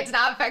 Right. Like, it's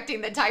not affecting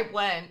the type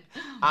 1.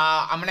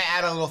 I'm going to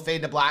add a little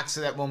fade to black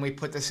so that when we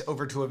put this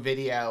over to a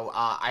video,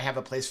 I have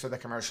a place for the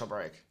commercial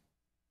break.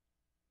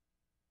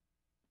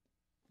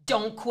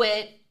 Don't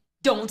quit.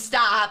 Don't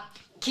stop.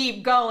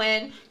 Keep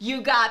going.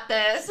 You got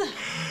this.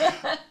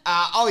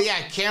 Oh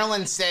yeah,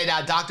 Carolyn said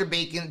Dr.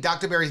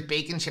 Berry's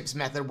bacon chips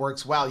method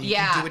works well. You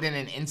can do it in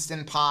an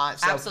Instant Pot.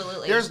 So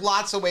absolutely. There's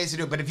lots of ways to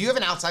do it. But if you have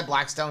an outside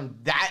Blackstone,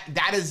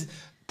 that is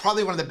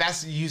probably one of the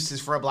best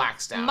uses for a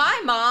Blackstone. My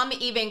mom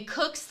even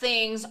cooks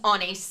things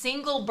on a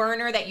single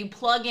burner that you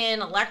plug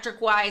in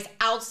electric-wise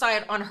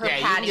outside on her patio.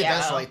 Yeah, you can get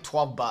those for like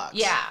 $12.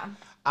 Yeah.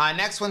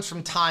 Next one's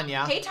from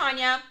Tanya. Hey,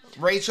 Tanya.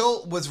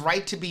 Rachel was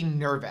right to be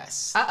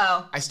nervous.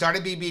 Uh-oh. I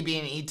started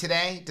BBB&E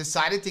today,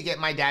 decided to get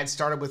my dad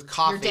started with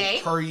coffee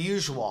per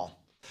usual.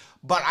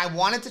 But I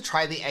wanted to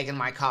try the egg in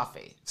my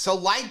coffee. So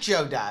like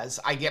Joe does,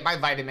 I get my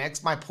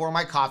Vitamix, I pour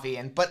my coffee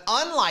in, but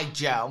unlike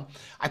Joe,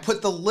 I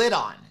put the lid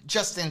on,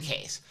 just in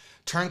case.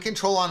 Turned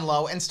control on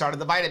low and started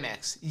the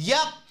Vitamix.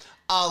 Yep.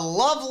 A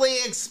lovely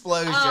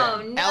explosion.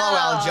 Oh, no.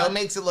 LOL, Joe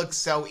makes it look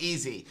so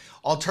easy.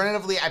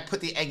 Alternatively, I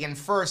put the egg in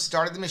first,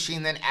 started the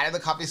machine, then added the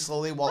coffee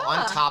slowly while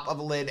on top of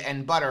a lid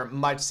and butter.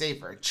 Much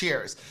safer.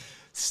 Cheers.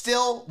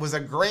 Still was a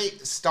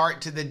great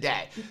start to the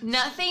day.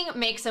 Nothing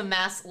makes a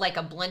mess like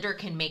a blender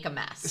can make a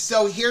mess.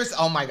 So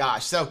oh my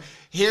gosh. So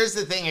here's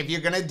the thing. If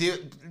you're going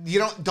to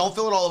don't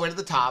fill it all the way to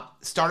the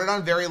top. Start it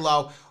on very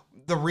low.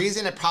 The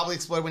reason it probably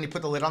exploded when you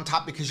put the lid on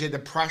top because you had the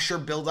pressure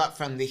build up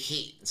from the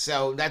heat.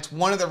 So that's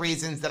one of the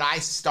reasons that I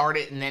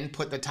started and then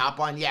put the top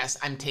on. Yes,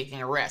 I'm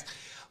taking a risk.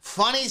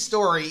 Funny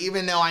story,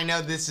 even though I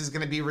know this is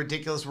going to be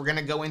ridiculous, we're going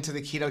to go into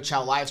the Keto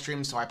Chow live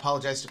stream, so I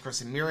apologize to Chris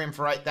and Miriam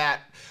for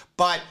that.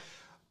 But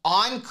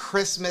on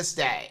Christmas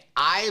Day,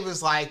 I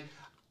was like,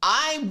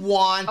 I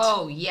want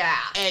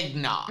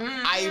eggnog.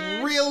 Mm-hmm.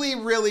 I really,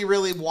 really,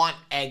 really want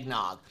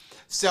eggnog.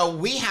 So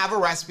we have a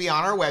recipe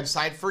on our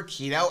website for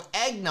keto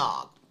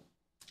eggnog.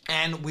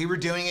 And we were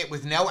doing it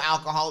with no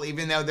alcohol,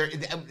 even though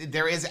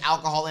there is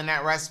alcohol in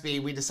that recipe.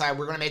 We decided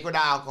we're going to make it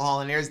without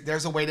alcohol, and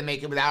there's a way to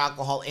make it without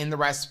alcohol in the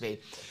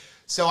recipe.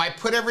 So I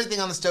put everything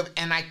on the stove,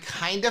 and I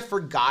kind of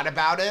forgot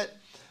about it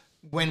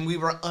when we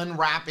were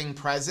unwrapping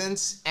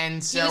presents.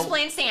 And so he was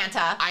playing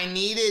Santa. I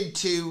needed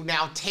to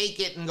now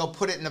take it and go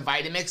put it in the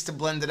Vitamix to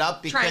blend it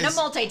up because trying to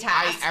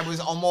multitask. I was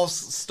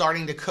almost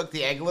starting to cook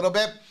the egg a little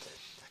bit,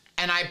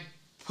 and I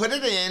put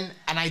it in,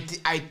 and I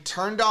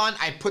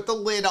put the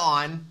lid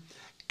on.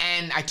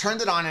 And I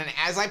turned it on, and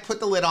as I put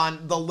the lid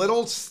on, the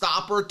little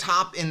stopper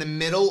top in the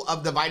middle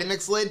of the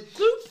Vitamix lid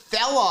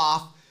fell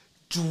off,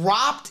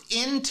 dropped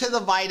into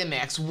the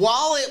Vitamix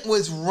while it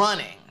was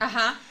running,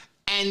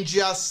 and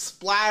just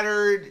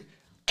splattered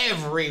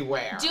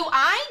everywhere. Do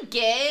I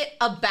get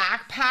a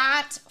back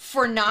pat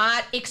for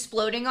not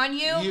exploding on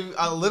you? You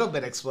a little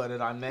bit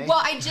exploded on me.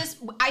 Well,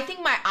 I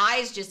think my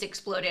eyes just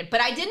exploded,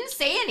 but I didn't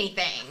say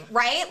anything,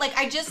 right? Like,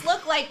 I just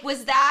looked like,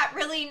 was that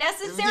really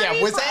necessary?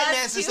 Yeah, was that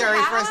necessary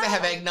for us to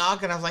have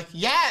eggnog? And I was like,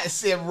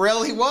 yes, it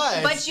really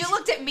was. But you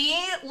looked at me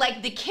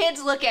like the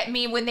kids look at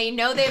me when they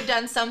know they've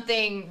done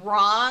something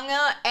wrong.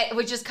 It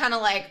was just kind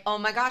of like, oh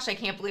my gosh, I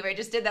can't believe I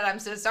just did that. I'm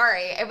so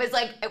sorry. It was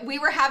like we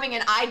were having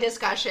an eye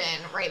discussion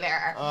right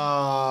there.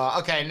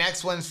 Okay,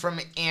 next one's from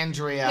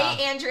Andrea.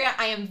 Hey, Andrea,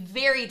 I am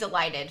very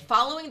delighted.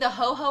 Following the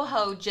ho ho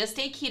ho just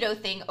a keto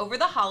thing over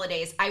the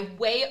holidays, I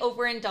way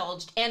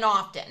overindulged and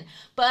often,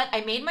 but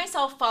I made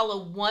myself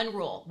follow one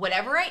rule.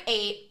 Whatever I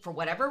ate, for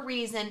whatever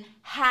reason,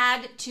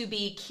 had to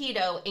be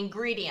keto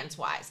ingredients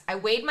wise. I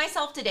weighed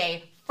myself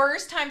today,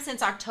 first time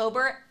since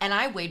October, and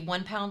I weighed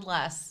 1 pound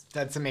less.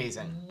 That's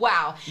amazing.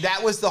 Wow.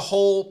 That was the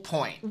whole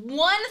point.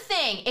 One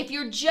thing, if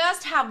you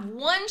just have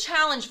one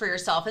challenge for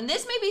yourself, and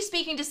this may be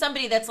speaking to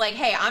somebody that's like,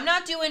 hey, I'm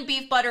not doing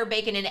beef, butter,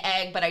 bacon, and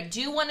egg, but I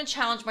do want to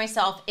challenge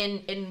myself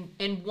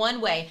in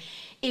one way.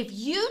 If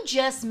you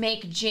just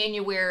make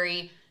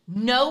January,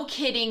 no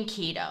kidding,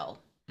 keto,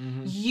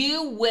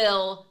 you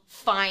will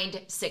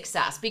find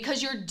success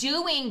because you're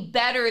doing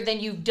better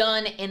than you've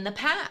done in the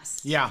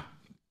past. Yeah.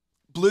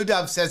 Blue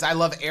Dove says, I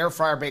love air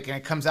fryer bacon.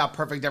 It comes out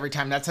perfect every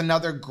time. That's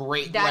another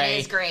great way. That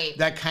is great.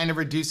 That kind of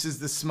reduces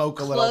the smoke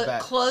a little bit.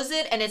 Close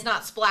it and it's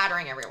not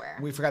splattering everywhere.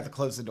 We forgot to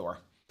close the door.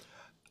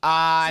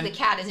 So the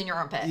cat is in your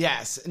armpit.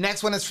 Yes.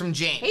 Next one is from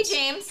James. Hey,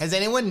 James. Has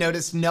anyone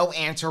noticed no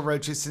ants or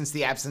roaches since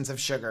the absence of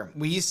sugar?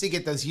 We used to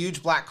get those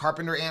huge black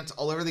carpenter ants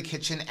all over the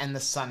kitchen and the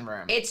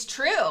sunroom. It's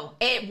true.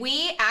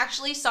 We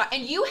actually saw,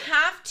 and you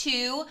have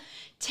to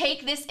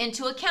take this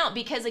into account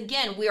because,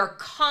 again, we are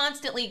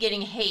constantly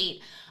getting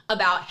hate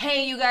about,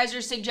 hey, you guys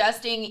are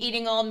suggesting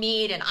eating all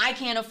meat and I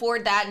can't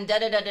afford that and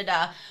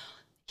da-da-da-da-da.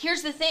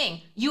 Here's the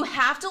thing. You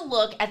have to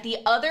look at the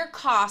other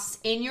costs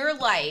in your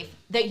life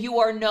that you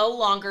are no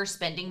longer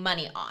spending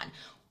money on.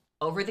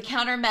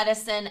 Over-the-counter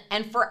medicine,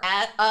 and for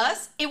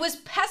us, it was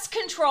pest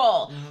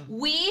control.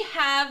 We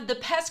have the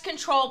pest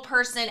control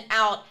person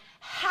out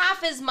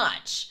half as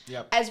much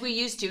as we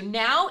used to.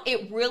 Now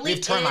it really we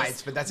have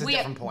termites, but that's a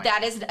different point.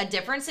 That is a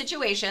different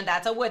situation.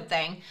 That's a wood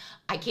thing.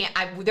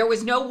 There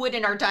was no wood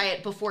in our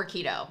diet before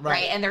keto,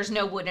 right? And there's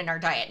no wood in our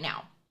diet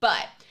now.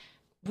 But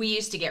we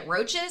used to get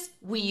roaches.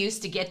 We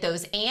used to get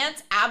those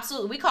ants.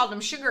 Absolutely. We called them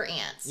sugar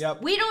ants.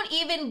 Yep. We don't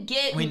even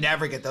get... We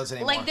never get those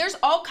anymore. Like, there's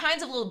all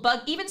kinds of little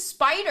bugs, even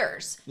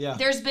spiders. Yeah.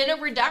 There's been a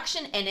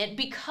reduction in it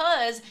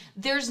because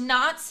there's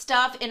not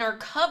stuff in our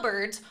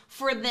cupboards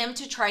for them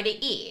to try to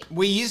eat.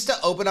 We used to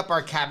open up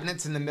our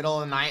cabinets in the middle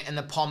of the night and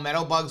the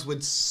palmetto bugs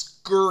would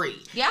scurry.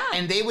 Yeah.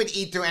 And they would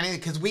eat through anything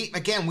because we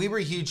were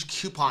huge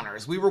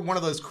couponers. We were one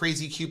of those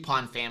crazy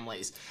coupon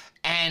families.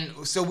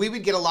 And so we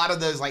would get a lot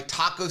of those like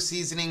taco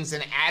seasonings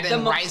and add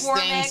in rice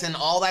things and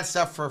all that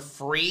stuff for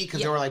free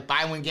because they were like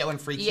buy one, get one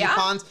free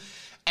coupons.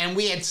 And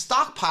we had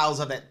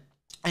stockpiles of it.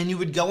 And you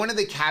would go into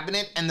the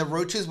cabinet and the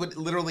roaches would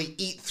literally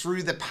eat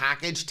through the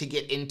package to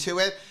get into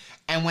it.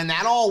 And when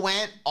that all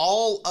went,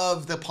 all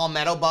of the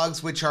palmetto bugs,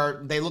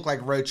 they look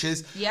like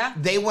roaches,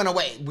 they went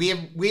away. We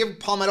have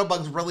palmetto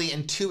bugs really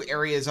in two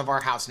areas of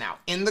our house now.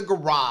 In the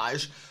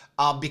garage,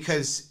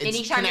 because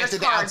it's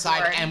connected to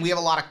outside, and we have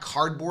a lot of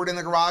cardboard in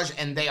the garage,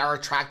 and they are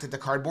attracted to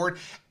cardboard,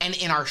 and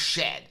in our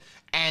shed.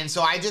 And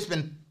so I just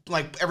been,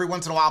 like, every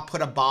once in a while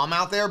put a bomb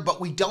out there, but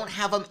we don't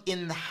have them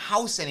in the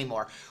house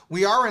anymore.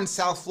 We are in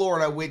South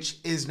Florida, which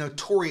is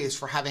notorious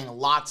for having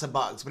lots of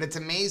bugs, but it's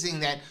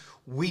amazing that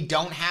we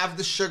don't have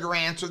the sugar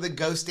ants or the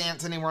ghost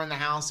ants anywhere in the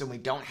house, and we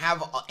don't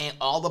have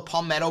all the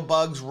palmetto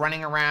bugs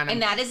running around.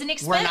 And that is an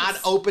expense. We're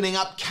not opening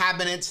up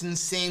cabinets and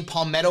seeing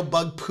palmetto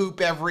bug poop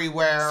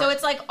everywhere. So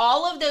it's like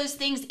all of those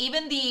things,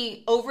 even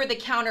the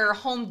over-the-counter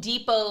Home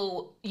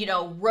Depot,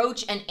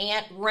 roach and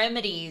ant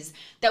remedies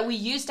that we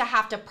used to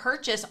have to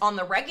purchase on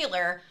the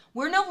regular,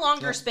 we're no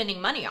longer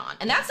spending money on.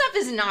 And that stuff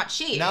is not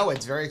cheap. No,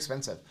 it's very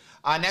expensive.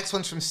 Next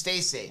one's from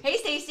Stacy. Hey,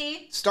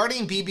 Stacy.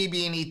 Starting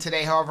BBB&E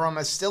today, however,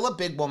 I'm still a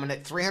big woman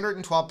at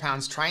 312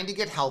 pounds trying to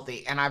get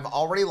healthy, and I've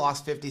already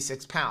lost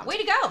 56 pounds. Way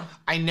to go.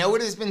 I know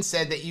it has been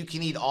said that you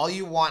can eat all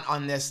you want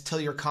on this till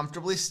you're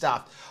comfortably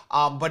stuffed,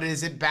 but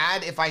is it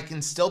bad if I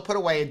can still put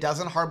away a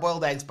dozen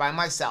hard-boiled eggs by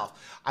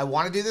myself? I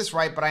want to do this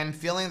right, but I'm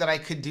feeling that I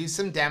could do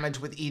some damage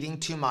with eating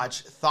too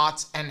much.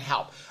 Thoughts and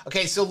help.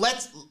 Okay, so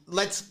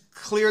let's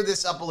clear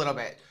this up a little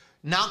bit.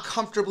 Not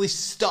comfortably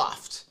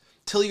stuffed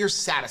till you're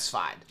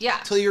satisfied. Yeah.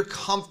 Till you're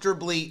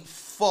comfortably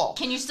full.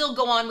 Can you still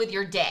go on with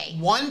your day?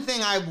 One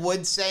thing I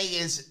would say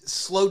is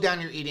slow down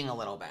your eating a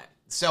little bit.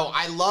 So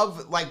I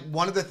love, like,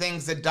 one of the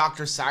things that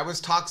Dr. Cyrus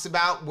talks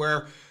about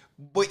where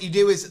what you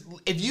do is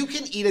if you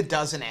can eat a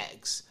dozen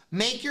eggs,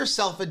 make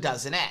yourself a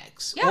dozen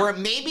eggs. Yeah. Or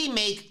maybe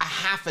make a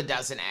half a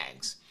dozen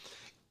eggs.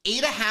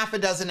 Eat a half a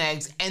dozen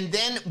eggs, and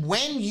then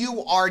when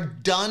you are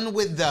done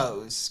with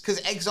those,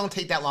 because eggs don't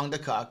take that long to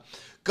cook,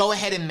 go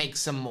ahead and make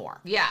some more.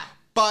 Yeah.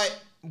 But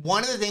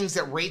one of the things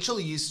that Rachel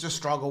used to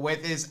struggle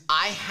with is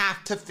I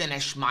have to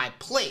finish my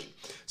plate.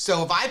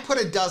 So if I put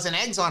a dozen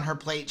eggs on her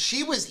plate,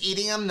 she was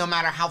eating them no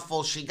matter how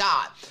full she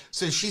got.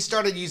 So she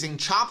started using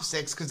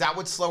chopsticks because that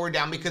would slow her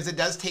down, because it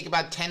does take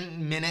about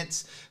 10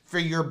 minutes for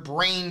your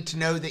brain to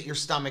know that your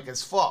stomach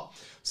is full.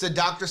 So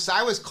Dr.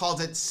 Cywes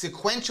calls it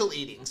sequential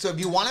eating. So if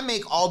you want to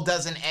make all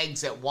dozen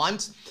eggs at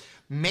once,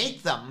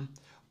 make them,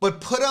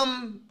 but put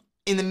them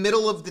in the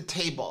middle of the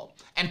table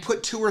and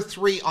put 2 or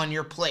 3 on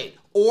your plate.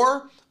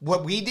 Or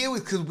what we do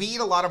is, because we eat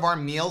a lot of our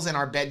meals in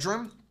our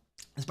bedroom,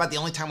 it's about the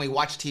only time we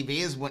watch TV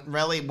is when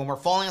we're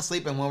falling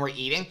asleep and when we're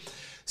eating.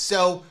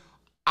 So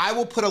I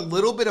will put a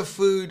little bit of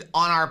food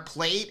on our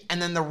plate,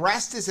 and then the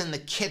rest is in the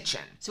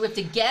kitchen. So we have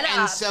to get up.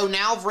 And so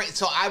now,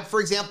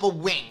 for example,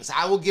 wings.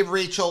 I will give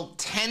Rachel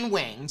 10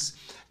 wings,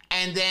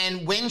 and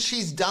then when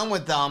she's done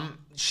with them,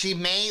 she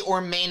may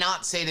or may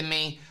not say to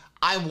me,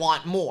 I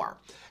want more.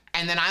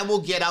 And then I will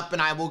get up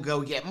and I will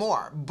go get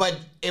more. But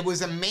it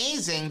was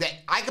amazing that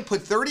I could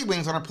put 30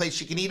 wings on her plate.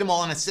 She can eat them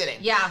all in a sitting.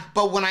 Yeah.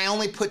 But when I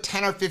only put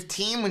 10 or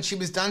 15, when she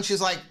was done, she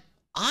was like,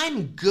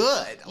 I'm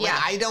good. Yeah.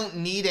 Like, I don't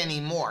need any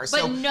more. But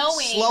so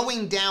knowing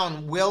slowing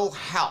down will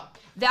help.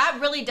 That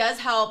really does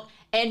help.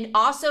 And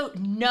also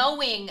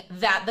knowing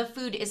that the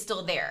food is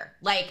still there.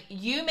 Like,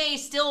 you may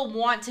still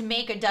want to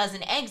make a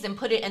dozen eggs and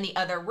put it in the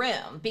other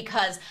room,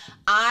 because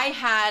I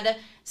had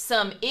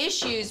some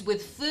issues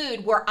with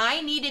food where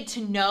I needed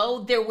to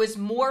know there was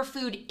more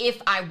food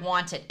if I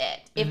wanted it.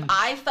 If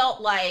I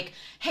felt like,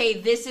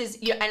 hey, this is,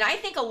 and I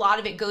think a lot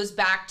of it goes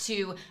back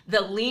to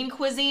the lean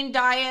cuisine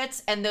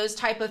diets and those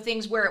type of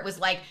things where it was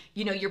like,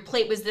 your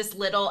plate was this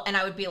little, and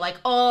I would be like,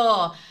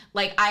 oh,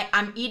 like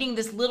I'm eating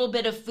this little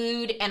bit of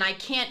food and I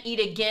can't eat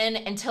again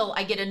until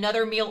I get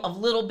another meal of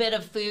little bit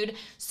of food.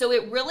 So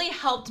it really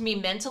helped me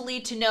mentally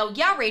to know,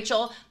 yeah,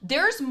 Rachel,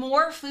 there's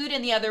more food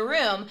in the other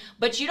room,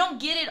 but you don't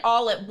get it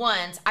all at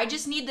once. I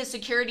just need the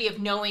security of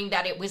knowing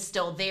that it was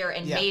still there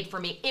and made for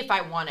me if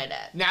I wanted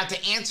it. Now,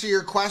 to answer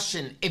your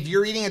question, if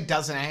you're eating a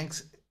dozen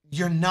eggs,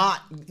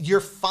 you're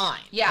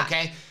fine. Yeah.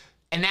 Okay?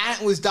 And that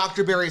was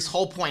Dr. Berry's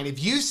whole point.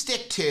 If you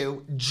stick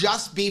to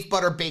just beef,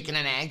 butter, bacon,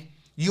 and egg,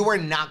 you are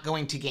not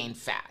going to gain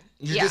fat.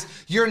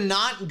 You're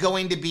not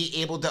going to be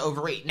able to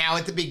overeat. Now,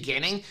 at the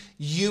beginning,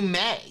 you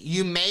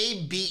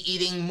may be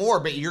eating more,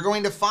 but you're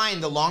going to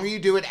find the longer you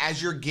do it,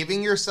 as you're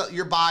giving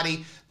your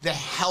body the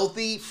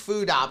healthy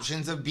food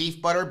options of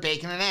beef, butter,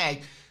 bacon, and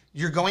egg,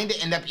 you're going to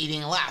end up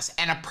eating less.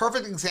 And a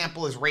perfect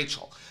example is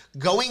Rachel.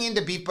 Going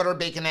into beef, butter,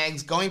 bacon,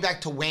 eggs, going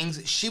back to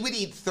wings, she would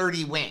eat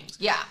 30 wings.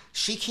 Yeah.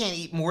 She can't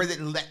eat more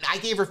than, I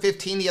gave her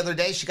 15 the other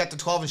day. She got to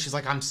 12 and she's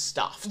like, I'm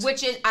stuffed.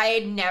 Which is, I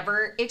had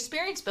never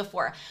experienced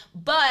before.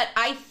 But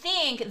I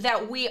think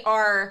that we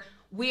are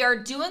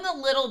doing a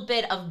little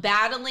bit of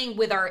battling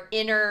with our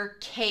inner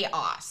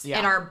chaos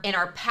in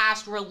our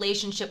past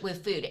relationship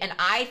with food. And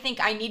I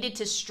think I needed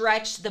to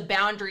stretch the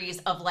boundaries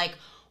of like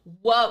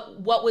what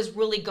was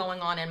really going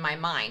on in my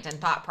mind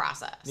and thought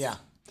process. Yeah.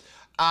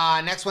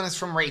 Next one is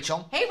from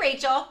Rachel. Hey,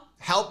 Rachel.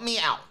 Help me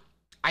out.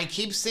 I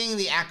keep seeing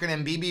the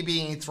acronym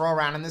BBB throw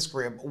around in this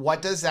group.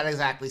 What does that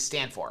exactly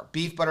stand for?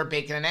 Beef, butter,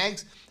 bacon, and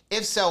eggs?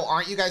 If so,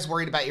 aren't you guys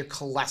worried about your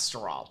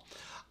cholesterol?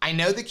 I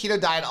know the keto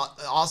diet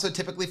also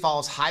typically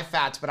follows high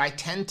fats, but I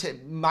tend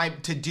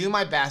to do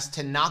my best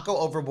to not go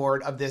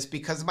overboard of this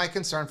because of my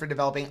concern for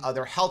developing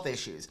other health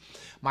issues.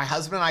 My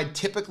husband and I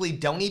typically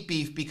don't eat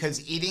beef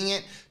because eating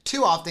it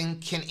too often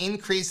can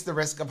increase the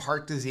risk of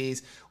heart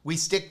disease. We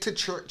stick to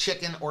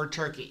chicken or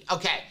turkey.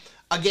 Okay,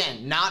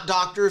 again, not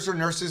doctors or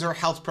nurses or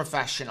health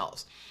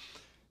professionals.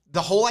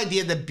 The whole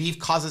idea that beef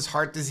causes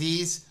heart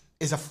disease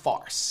is a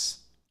farce.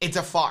 It's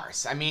a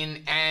farce. I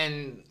mean,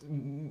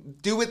 and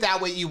do with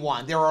that what you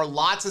want. There are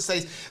lots of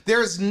studies.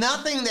 There's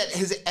nothing that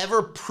has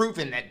ever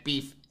proven that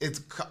beef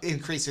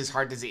increases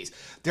heart disease.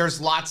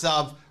 There's lots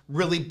of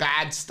really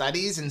bad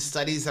studies and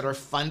studies that are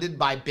funded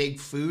by big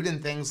food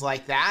and things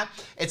like that.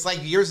 It's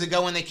like years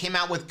ago when they came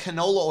out with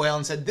canola oil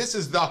and said, this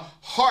is the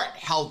heart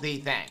healthy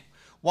thing.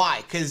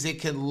 Why? Because it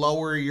could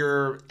lower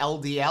your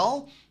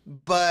LDL,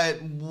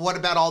 but what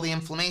about all the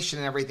inflammation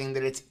and everything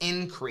that it's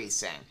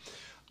increasing?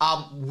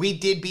 We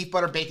did beef,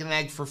 butter, bacon, and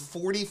egg for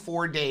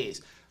 44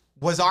 days.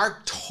 Was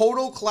our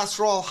total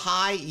cholesterol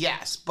high?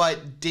 Yes.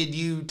 But did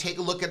you take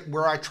a look at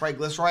where our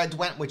triglycerides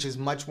went, which is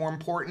much more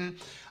important?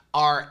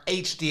 Our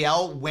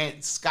HDL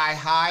went sky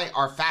high.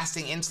 Our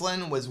fasting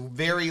insulin was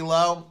very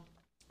low.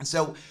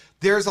 So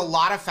there's a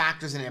lot of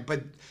factors in it.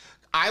 But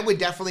I would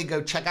definitely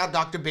go check out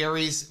Dr.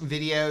 Berry's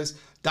videos,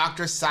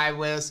 Dr.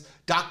 Cywes,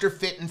 Dr.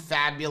 Fit and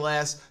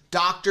Fabulous,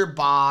 Dr.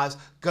 Boz.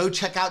 Go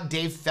check out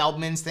Dave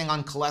Feldman's thing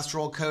on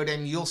cholesterol code,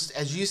 and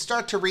as you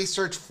start to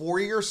research for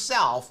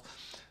yourself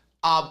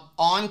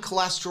on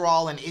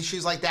cholesterol and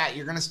issues like that,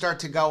 you're going to start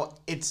to go,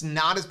 it's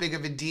not as big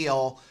of a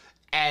deal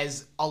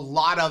as a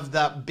lot of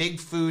the big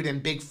food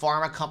and big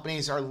pharma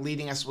companies are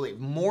leading us to believe.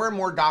 More and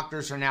more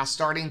doctors are now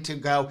starting to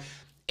go,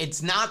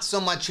 it's not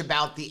so much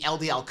about the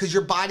LDL, because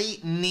your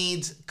body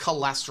needs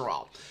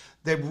cholesterol.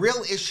 The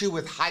real issue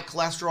with high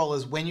cholesterol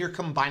is when you're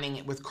combining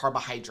it with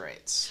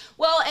carbohydrates.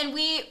 Well, and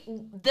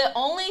the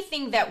only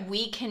thing that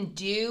we can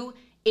do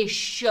is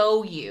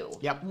show you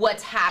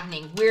what's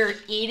happening. We're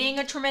eating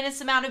a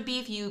tremendous amount of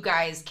beef. You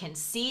guys can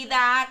see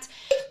that.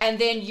 And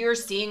then you're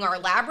seeing our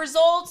lab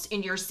results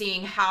and you're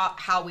seeing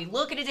how we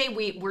look at a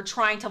day. We're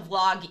trying to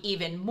vlog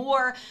even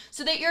more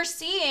so that you're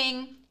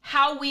seeing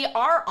how we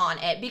are on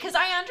it, because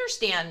I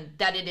understand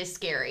that it is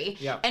scary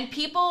and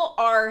people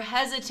are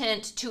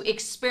hesitant to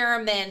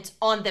experiment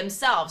on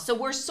themselves. So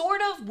we're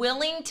sort of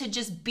willing to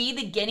just be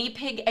the guinea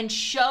pig and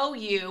show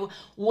you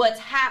what's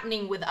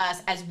happening with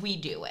us as we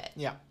do it.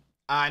 Yeah.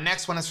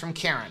 Next one is from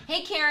Karen.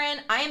 Hey Karen,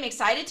 I am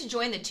excited to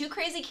join the Two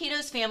Crazy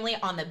Ketos family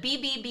on the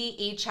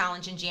BBBE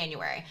challenge in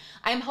January.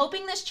 I am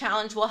hoping this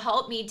challenge will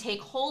help me take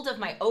hold of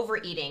my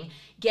overeating,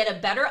 get a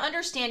better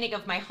understanding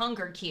of my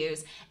hunger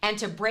cues, and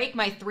to break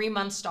my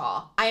 3-month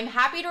stall. I am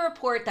happy to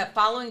report that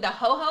following the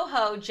Ho Ho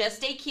Ho Just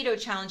Stay Keto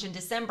challenge in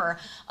December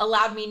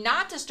allowed me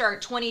not to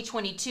start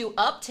 2022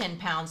 up 10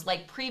 pounds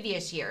like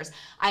previous years.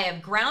 I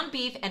have ground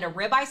beef and a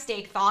ribeye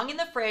steak thawing in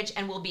the fridge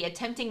and will be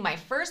attempting my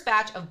first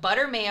batch of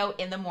butter mayo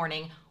in the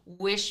morning.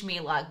 Wish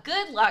me luck.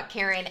 Good luck,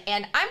 Karen.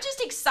 And I'm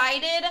just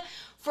excited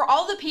for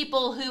all the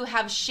people who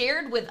have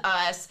shared with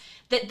us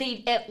that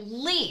they at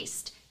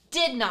least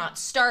did not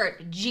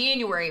start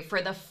January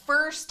for the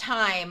first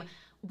time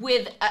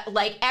with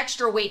like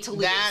extra weight to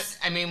lose.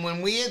 I mean,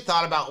 when we had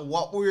thought about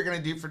what we were going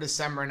to do for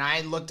December, and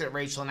I looked at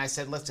Rachel and I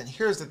said, listen,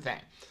 here's the thing.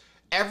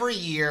 Every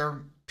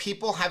year,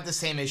 people have the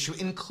same issue,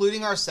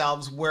 including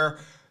ourselves, where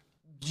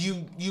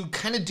you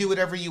kind of do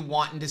whatever you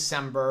want in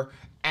December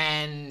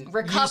and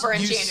recover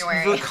in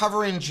January.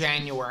 Recover in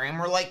January. And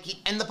we're like,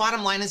 and the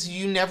bottom line is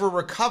you never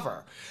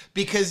recover,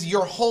 because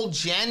your whole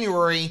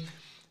January,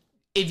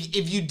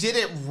 if you did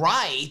it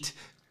right,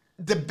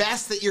 the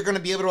best that you're going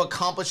to be able to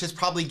accomplish is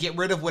probably get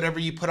rid of whatever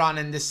you put on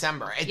in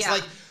December. It's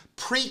like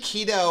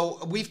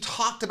pre-keto, we've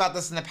talked about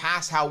this in the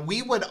past, how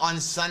we would on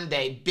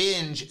Sunday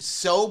binge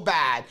so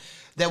bad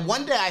that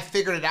one day I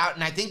figured it out,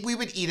 and I think we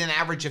would eat an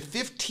average of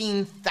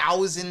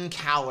 15,000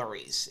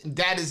 calories.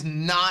 That is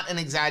not an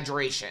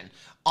exaggeration.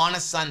 On a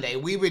Sunday,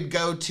 we would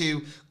go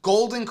to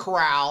Golden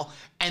Corral,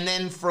 and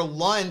then for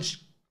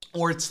lunch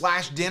or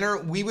 / dinner,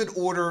 we would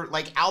order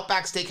like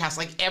Outback Steakhouse,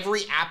 like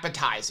every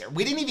appetizer.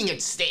 We didn't even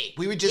get steak.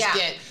 We would just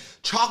get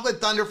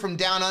Chocolate Thunder from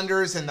Down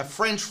Unders and the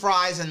French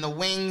fries and the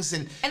wings,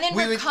 and then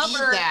we would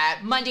recover eat that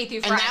Monday through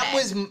Friday. And that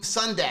was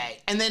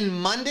Sunday. And then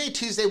Monday,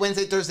 Tuesday,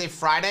 Wednesday, Thursday,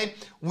 Friday,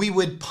 we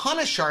would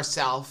punish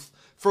ourselves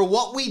for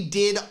what we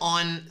did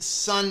on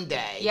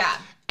Sunday. Yeah.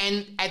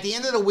 And at the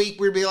end of the week,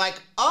 we'd be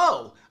like,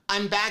 oh,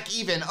 I'm back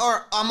even,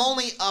 or I'm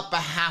only up a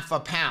half a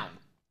pound.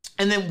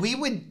 And then we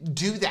would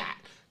do that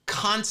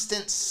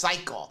constant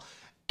cycle.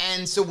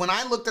 And so when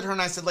I looked at her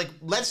and I said, like,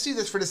 let's do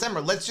this for December.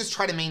 Let's just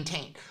try to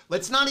maintain.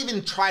 Let's not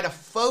even try to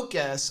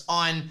focus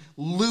on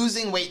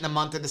losing weight in the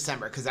month of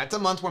December, because that's a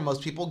month where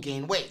most people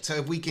gain weight. So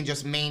if we can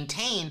just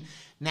maintain,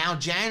 now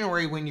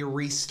January, when you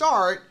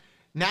restart,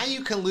 now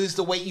you can lose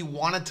the weight you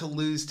wanted to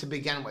lose to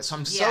begin with. So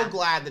I'm so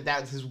glad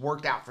that has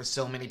worked out for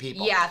so many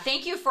people. Yeah,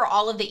 thank you for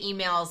all of the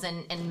emails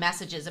and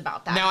messages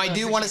about that. Now, I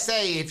do want to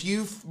say, if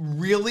you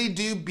really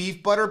do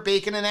beef, butter,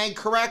 bacon, and egg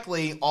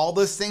correctly, all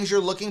those things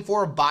you're looking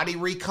for, body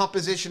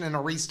recomposition and a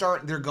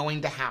restart, they're going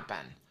to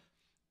happen.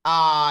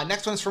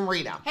 Next one's from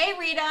Rita. Hey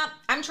Rita,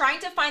 I'm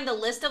trying to find the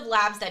list of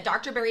labs that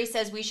Dr. Berry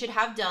says we should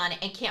have done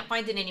and can't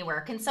find it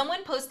anywhere. Can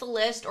someone post a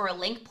list or a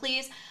link,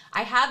 please?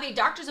 I have a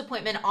doctor's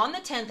appointment on the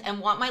 10th and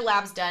want my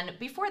labs done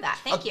before that.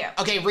 Thank you.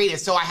 Okay, Rita,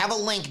 so I have a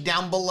link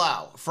down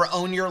below for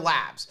Own Your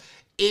Labs.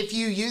 If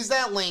you use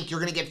that link, you're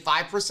going to get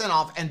 5%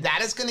 off, and that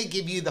is going to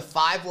give you the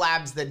 5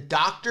 labs that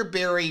Dr.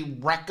 Berry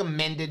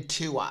recommended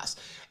to us.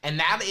 And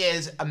that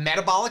is a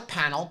metabolic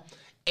panel,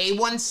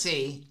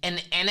 A1C, an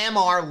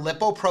NMR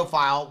lipo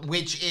profile,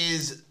 which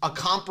is a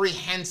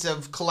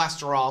comprehensive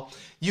cholesterol.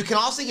 You can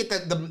also get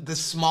the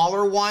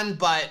smaller one,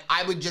 but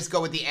I would just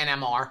go with the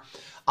NMR.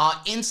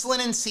 Insulin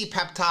and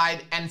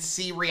C-peptide and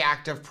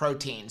C-reactive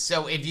protein.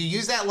 So if you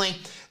use that link,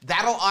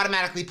 that'll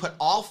automatically put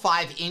all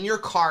 5 in your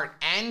cart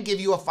and give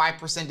you a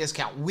 5%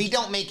 discount. We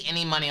don't make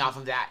any money off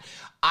of that.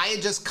 I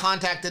had just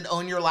contacted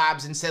Own Your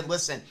Labs and said,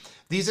 listen,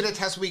 these are the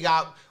tests we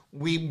got.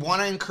 We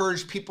want to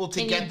encourage people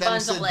to get them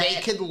so they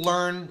could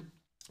learn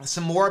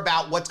some more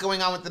about what's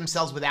going on with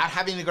themselves without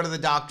having to go to the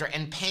doctor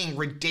and paying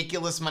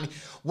ridiculous money.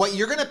 What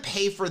you're going to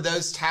pay for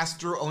those tests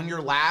through Own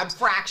Your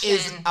Labs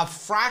is a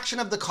fraction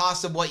of the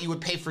cost of what you would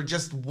pay for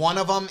just one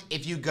of them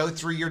if you go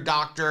through your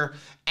doctor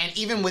and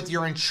even with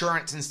your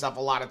insurance and stuff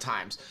a lot of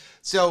times.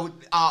 So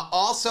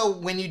also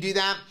when you do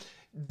that,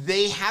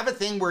 they have a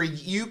thing where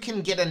you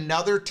can get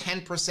another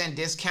 10%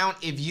 discount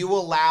if you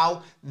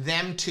allow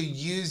them to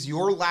use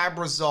your lab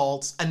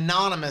results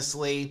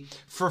anonymously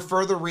for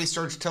further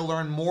research to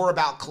learn more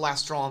about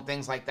cholesterol and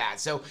things like that.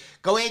 So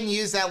go ahead and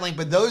use that link.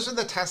 But those are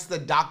the tests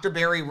that Dr.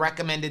 Berry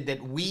recommended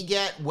that we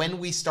get when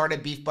we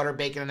started Beef, Butter,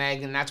 Bacon, and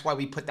Egg, and that's why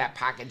we put that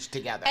package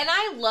together. And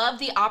I love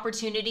the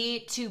opportunity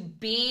to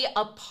be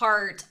a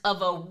part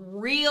of a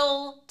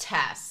real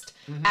test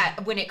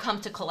when it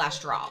comes to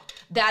cholesterol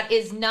that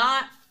is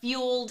not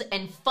fueled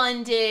and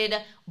funded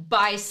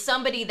by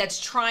somebody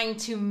that's trying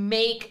to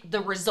make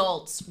the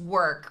results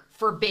work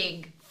for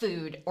big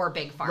food or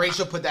big pharma.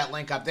 Rachel put that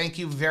link up. Thank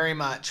you very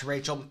much,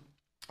 Rachel.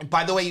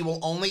 By the way, you will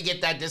only get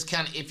that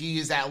discount if you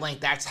use that link.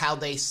 That's how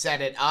they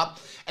set it up.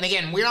 And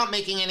again, we're not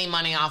making any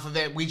money off of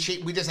it. We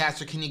just asked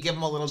her, can you give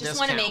them a little discount?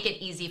 Just want to make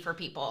it easy for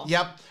people.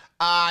 Yep.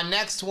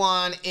 Next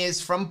one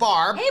is from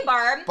Barb. Hey,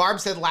 Barb. Barb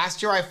said,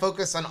 last year I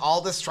focused on all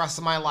the stress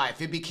of my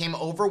life. It became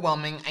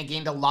overwhelming. I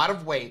gained a lot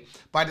of weight.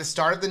 By the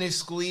start of the new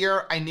school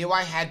year, I knew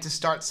I had to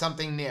start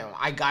something new.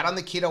 I got on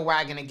the keto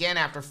wagon again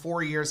after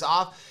 4 years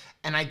off,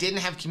 and I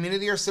didn't have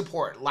community or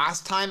support.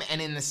 Last time, and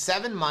in the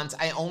 7 months,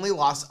 I only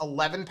lost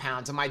 11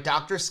 pounds, and my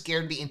doctor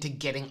scared me into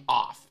getting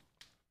off.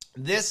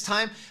 This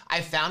time,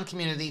 I found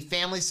community,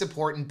 family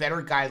support, and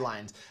better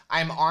guidelines. I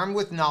am armed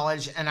with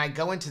knowledge, and I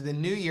go into the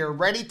new year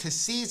ready to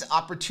seize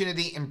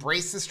opportunity,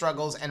 embrace the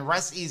struggles, and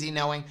rest easy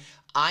knowing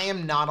I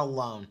am not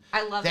alone.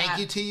 I love that. Thank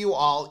you to you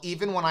all.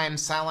 Even when I am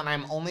silent, I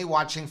am only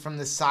watching from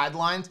the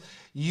sidelines.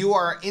 You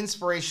are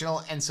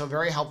inspirational and so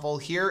very helpful.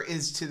 Here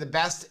is to the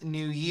best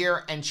new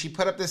year. And she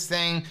put up this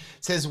thing,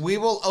 says, we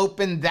will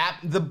open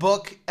the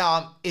book.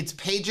 Its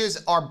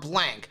pages are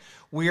blank.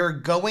 We are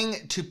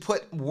going to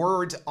put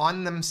words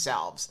on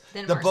themselves.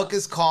 The book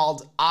is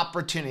called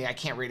Opportunity. I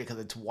can't read it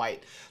because it's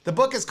white. The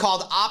book is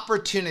called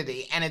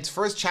Opportunity, and its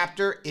first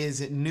chapter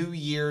is New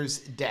Year's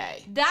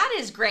Day. That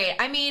is great.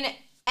 I mean,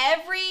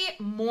 every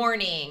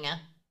morning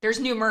there's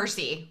new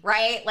mercy,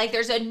 right? Like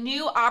there's a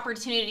new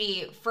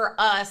opportunity for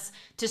us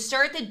to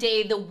start the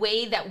day the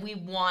way that we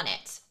want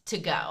it to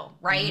go,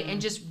 right? And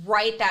just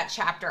write that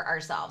chapter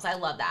ourselves. I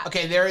love that.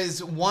 Okay, there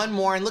is one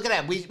more, and look at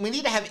that. We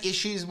need to have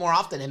issues more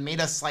often. It made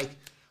us like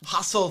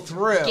hustle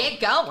through. Get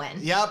going.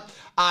 Yep.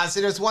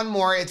 So there's one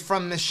more. It's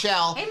from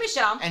Michelle. Hey,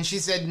 Michelle. And she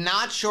said,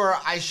 not sure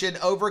I should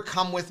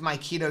overcome with my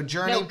keto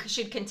journey. No,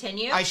 should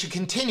continue. I should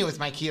continue with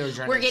my keto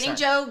journey. We're getting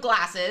Joe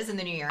glasses in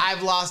the new year.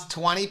 I've lost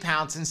 20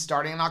 pounds since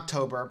starting in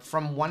October.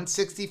 From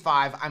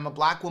 165, I'm a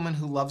black woman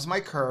who loves my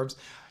curves.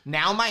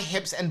 Now my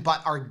hips and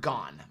butt are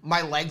gone.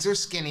 My legs are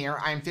skinnier.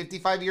 I am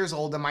 55 years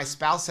old and my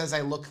spouse says I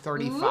look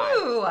 35.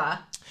 Ooh.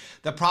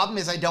 The problem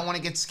is I don't want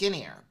to get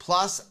skinnier.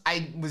 Plus,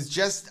 I was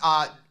just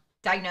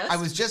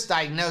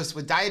diagnosed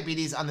with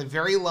diabetes on the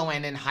very low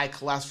end and high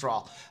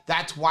cholesterol.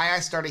 That's why I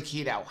started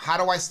keto. How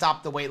do I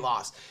stop the weight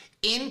loss?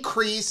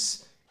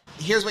 Here's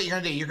what you're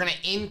gonna do. You're gonna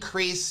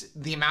increase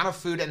the amount of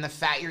food and the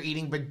fat you're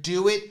eating, but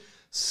do it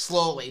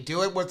slowly.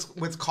 Do it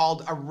what's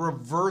called a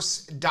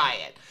reverse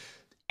diet.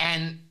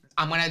 And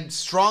I'm gonna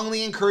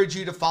strongly encourage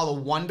you to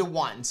follow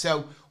 1-to-1.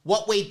 So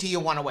what weight do you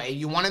wanna weigh?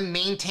 You wanna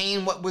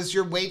maintain, what was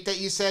your weight that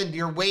you said?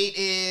 Your weight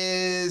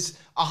is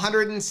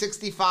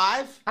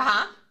 165?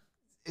 Uh-huh.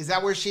 Is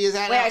that where she is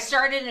at? Wait, now? I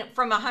started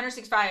from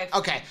 165.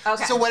 Okay.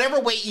 So whatever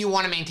weight you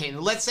want to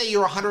maintain. Let's say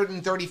you're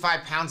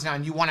 135 pounds now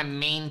and you want to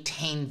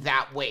maintain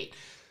that weight.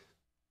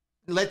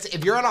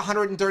 If you're at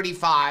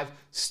 135,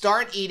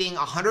 start eating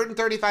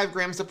 135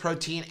 grams of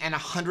protein and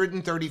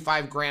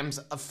 135 grams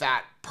of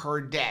fat per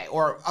day,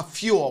 or a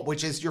fuel,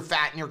 which is your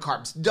fat and your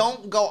carbs.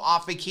 Don't go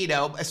off of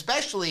keto,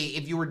 especially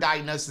if you were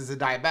diagnosed as a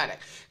diabetic,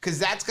 because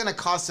that's going to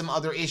cause some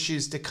other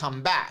issues to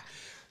come back.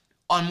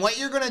 On what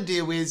you're going to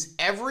do is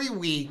every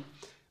week,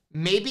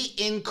 maybe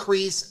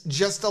increase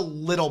just a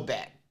little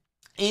bit.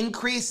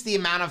 Increase the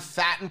amount of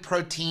fat and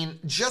protein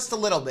just a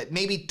little bit,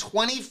 maybe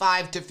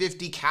 25 to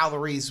 50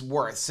 calories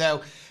worth.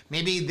 So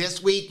maybe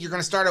this week you're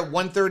gonna start at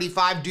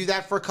 135, do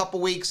that for a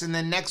couple weeks, and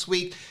then next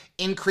week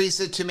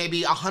increase it to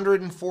maybe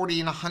 140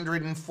 and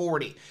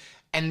 140.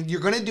 And you're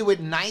gonna do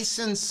it nice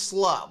and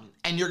slow.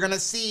 And you're gonna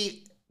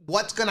see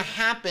what's gonna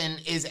happen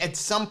is at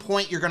some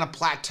point you're gonna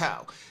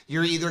plateau.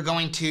 You're either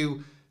going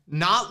to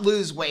not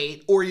lose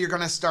weight or you're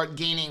gonna start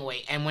gaining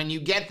weight. And when you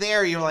get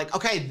there, you're like,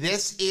 okay,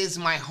 this is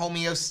my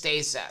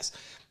homeostasis.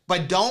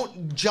 But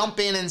don't jump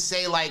in and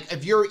say, like,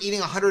 if you're eating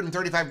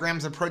 135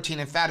 grams of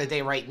protein and fat a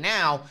day right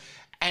now,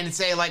 and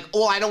say like,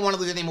 oh, I don't wanna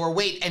lose any more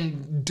weight,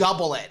 and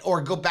double it or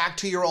go back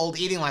to your old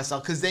eating lifestyle,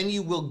 because then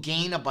you will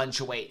gain a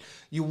bunch of weight.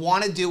 You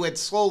wanna do it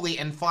slowly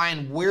and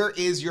find where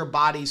is your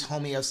body's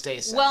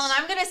homeostasis. Well, and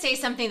I'm gonna say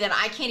something that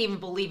I can't even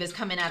believe is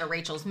coming out of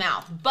Rachel's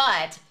mouth,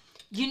 but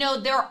you know,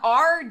 there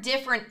are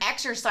different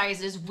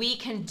exercises we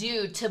can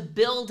do to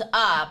build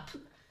up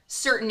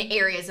certain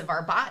areas of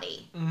our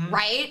body,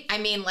 right? I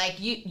mean, like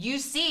you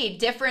see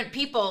different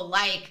people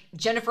like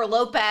Jennifer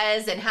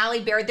Lopez and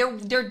Halle Berry,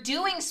 they're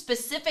doing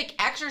specific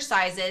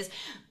exercises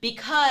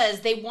because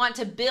they want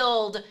to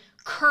build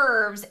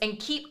curves and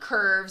keep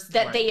curves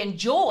that they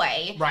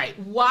enjoy,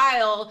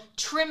 while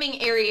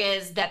trimming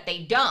areas that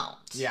they don't.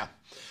 Yeah.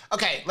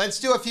 Okay, let's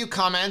do a few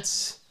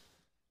comments,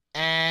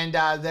 and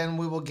then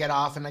we will get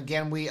off. And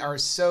again, we are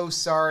so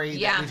sorry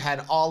that we've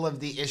had all of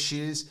the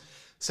issues.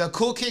 So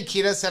Cool Kid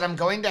Keto said, I'm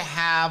going to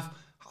have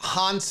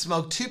Han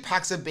smoke 2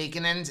 packs of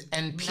bacon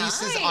and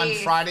pieces on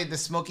Friday. The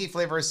smoky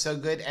flavor is so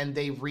good, and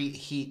they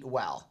reheat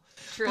well.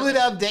 Blue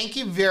Dove, thank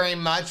you very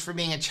much for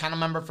being a channel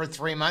member for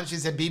 3 months. She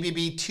said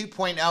BBB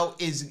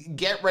 2.0 is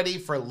get ready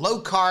for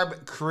low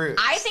carb cruise.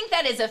 I think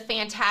that is a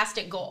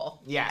fantastic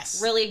goal.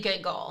 Yes. Really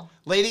good goal.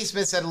 Lady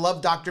Smith said,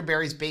 love Dr.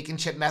 Barry's bacon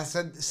chip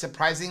method.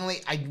 Surprisingly,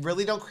 I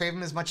really don't crave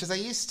them as much as I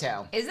used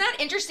to. Isn't that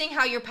interesting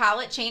how your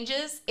palate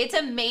changes? It's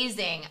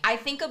amazing. I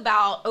think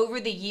about over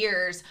the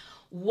years,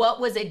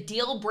 what was a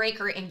deal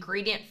breaker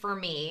ingredient for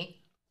me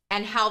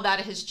and how that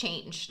has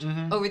changed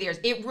over the years.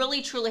 It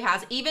really, truly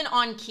has. Even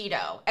on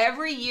keto,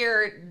 every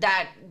year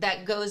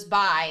that goes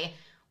by,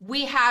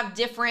 we have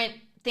different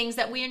things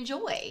that we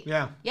enjoy.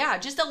 Yeah. Yeah,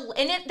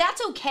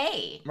 that's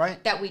okay.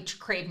 Right. That we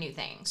crave new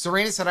things.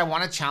 Serena said, I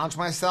want to challenge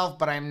myself,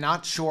 but I'm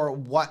not sure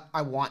what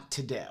I want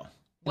to do.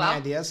 Any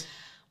ideas?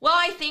 Well,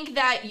 I think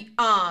that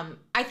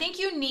I think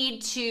you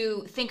need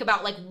to think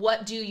about, like,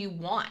 what do you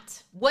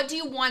want? What do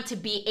you want to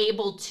be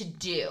able to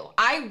do?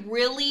 I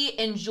really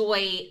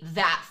enjoy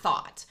that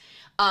thought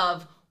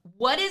of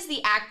what is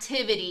the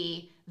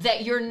activity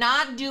that you're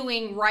not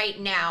doing right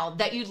now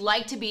that you'd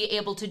like to be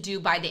able to do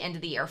by the end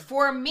of the year.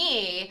 For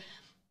me,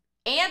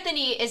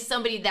 Anthony is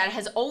somebody that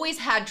has always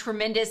had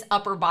tremendous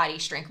upper body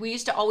strength. We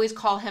used to always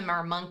call him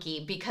our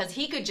monkey because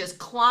he could just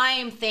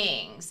climb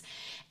things.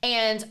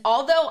 And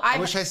although I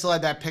wish I still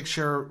had that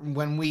picture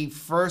when we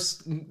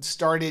first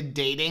started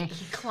dating.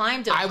 He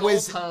climbed a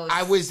goalpost.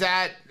 I was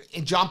at,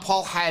 John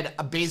Paul had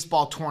a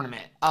baseball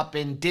tournament up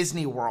in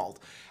Disney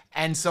World.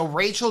 And so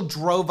Rachel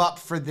drove up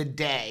for the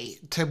day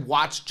to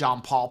watch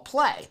John Paul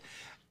play.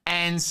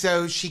 And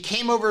so she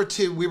came over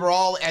we were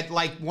all at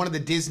like one of the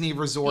Disney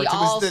resorts. It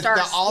was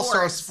the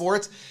All-Star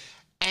Sports.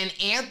 And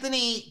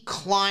Anthony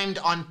climbed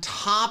on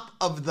top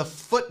of the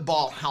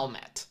football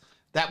helmet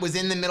that was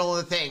in the middle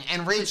of the thing.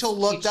 And Rachel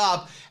looked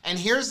up, and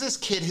here's this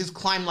kid who's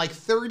climbed like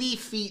 30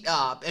 feet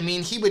up. I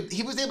mean, he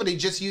was able to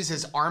just use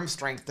his arm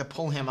strength to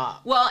pull him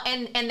up. Well,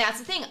 and that's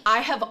the thing. I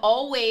have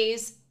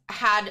always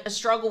had a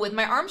struggle with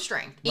my arm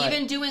strength.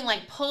 Even doing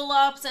like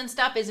pull-ups and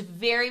stuff is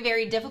very,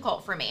 very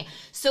difficult for me.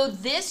 So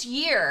this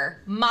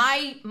year,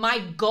 my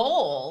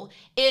goal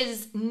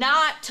is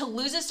not to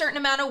lose a certain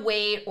amount of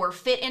weight or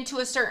fit into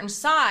a certain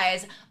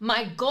size.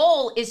 My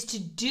goal is to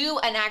do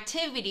an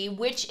activity,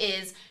 which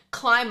is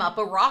climb up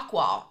a rock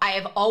wall. I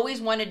have always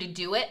wanted to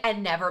do it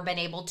and never been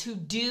able to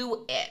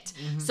do it.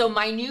 So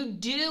my new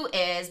do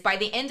is, by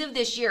the end of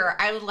this year,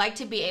 I would like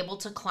to be able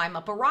to climb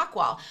up a rock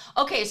wall.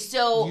 Okay,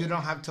 so you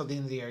don't have till the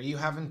end of the year. You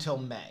have until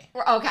May.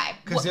 Okay.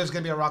 Because there's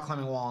going to be a rock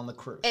climbing wall on the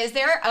cruise. Is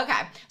there?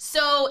 Okay.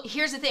 So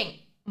here's the thing.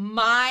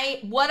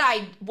 What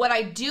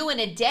I do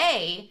in a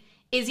day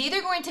is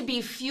either going to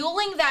be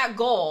fueling that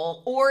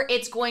goal or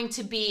it's going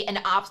to be an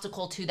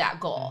obstacle to that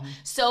goal.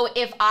 So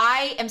if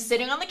I am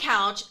sitting on the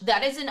couch,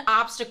 that is an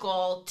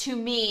obstacle to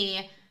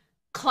me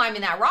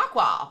climbing that rock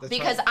wall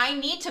because I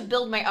need to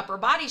build my upper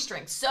body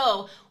strength.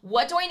 So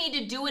what do I need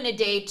to do in a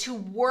day to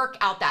work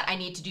out that? I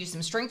need to do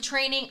some strength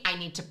training. I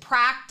need to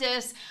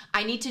practice.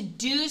 I need to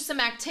do some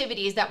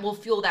activities that will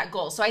fuel that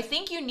goal. So I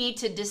think you need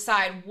to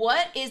decide,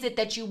 what is it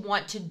that you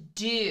want to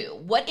do?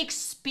 What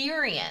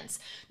experience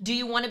do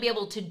you want to be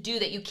able to do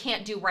that you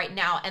can't do right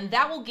now? And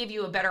that will give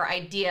you a better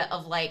idea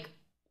of like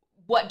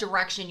what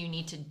direction you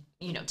need to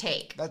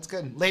take. That's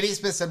good. Lady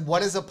Smith said,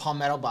 what is a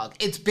palmetto bug?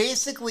 It's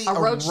basically a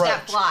roach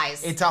that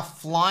flies. It's a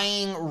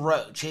flying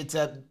roach. It's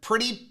a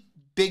pretty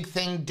big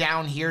thing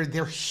down here.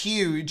 They're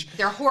huge.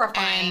 They're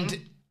horrifying. And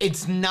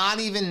it's not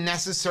even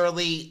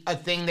necessarily a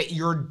thing that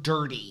you're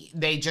dirty.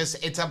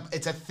 It's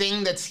a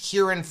thing that's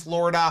here in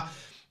Florida.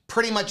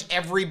 Pretty much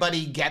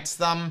everybody gets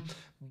them.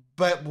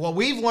 But what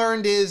we've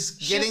learned is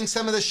getting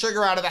some of the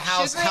sugar out of the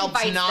house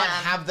helps not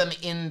have them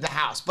in the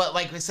house. But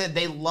like we said,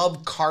 they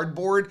love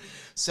cardboard.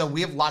 So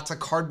we have lots of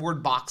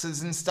cardboard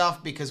boxes and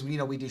stuff because we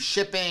do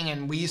shipping,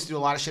 and we used to do a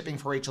lot of shipping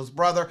for Rachel's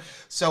brother.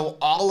 So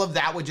all of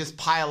that would just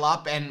pile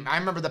up. And I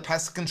remember the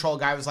pest control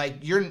guy was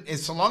like,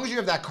 so long as you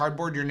have that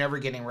cardboard, you're never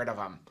getting rid of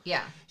them.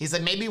 Yeah. He's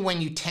like, maybe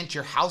when you tent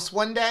your house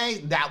one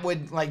day, that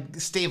would like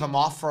stave them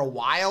off for a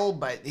while.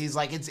 But he's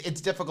like, it's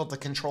difficult to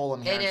control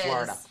them here in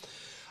Florida.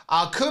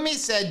 Kumi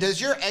said,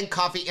 does your egg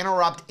coffee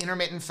interrupt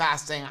intermittent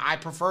fasting? I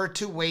prefer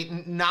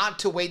not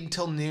to wait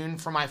until noon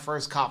for my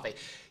first coffee.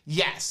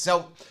 Yes.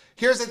 So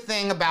here's the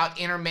thing about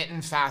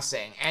intermittent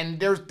fasting, and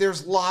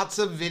there's lots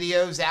of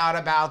videos out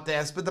about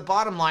this, but the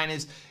bottom line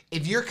is,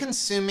 if you're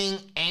consuming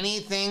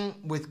anything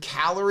with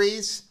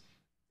calories,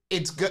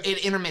 it's good.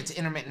 It interrupts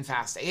intermittent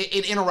fasting.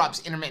 It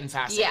interrupts intermittent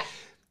fasting. Yeah.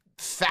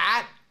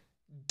 Fat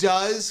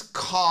does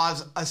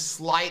cause a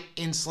slight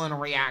insulin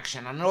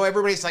reaction. I know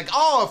everybody's like,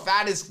 oh,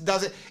 fat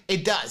does it.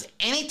 It does.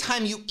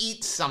 Anytime you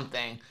eat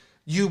something,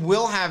 you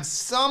will have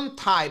some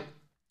type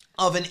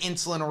of an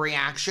insulin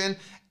reaction.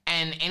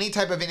 and any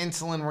type of an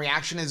insulin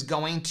reaction is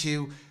going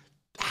to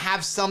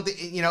have something,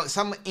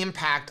 some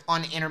impact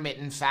on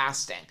intermittent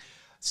fasting.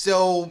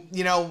 So,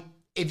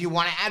 if you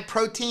want to add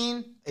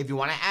protein, if you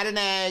want to add an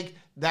egg,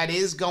 that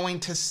is going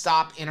to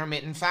stop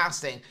intermittent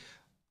fasting.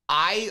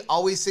 I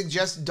always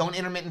suggest don't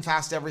intermittent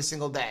fast every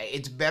single day.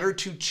 It's better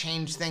to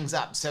change things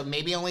up. So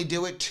maybe only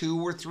do it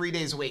 2 or 3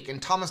 days a week.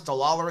 And Thomas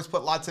DeLawler has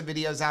put lots of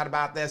videos out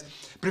about this.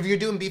 But if you're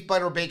doing beef,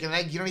 butter, bacon, and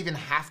egg, you don't even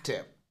have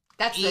to.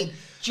 That's the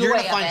joy You're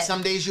of going to find it.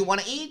 some days you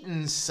want to eat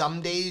and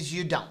some days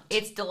you don't.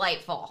 It's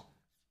delightful.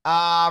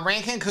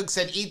 Rankin Cook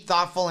said, eat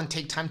thoughtful and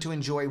take time to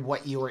enjoy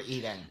what you are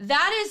eating.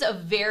 That is a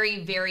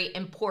very, very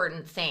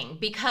important thing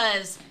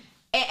because,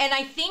 and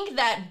I think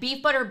that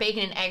beef, butter,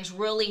 bacon, and eggs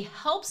really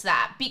helps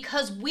that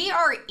because we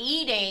are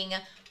eating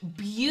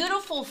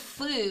beautiful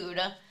food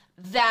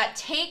that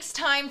takes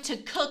time to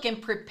cook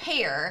and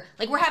prepare.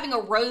 Like we're having a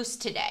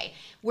roast today.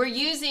 We're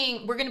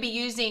going to be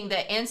using the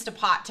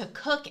Instapot to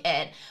cook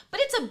it, but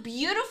it's a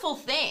beautiful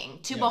thing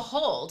to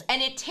behold,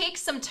 and it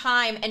takes some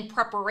time and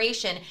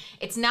preparation.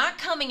 It's not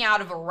coming out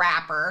of a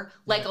wrapper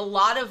like a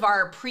lot of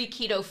our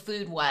pre-keto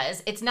food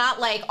was. It's not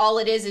like all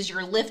it is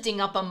you're lifting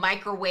up a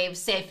microwave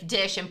safe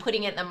dish and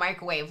putting it in the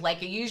microwave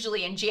like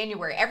usually in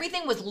January.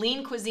 Everything was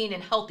lean cuisine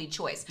and healthy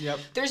choice. Yep.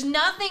 There's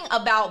nothing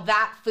about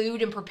that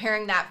food and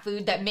preparing that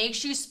food that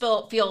makes you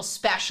feel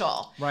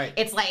special. Right.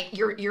 It's like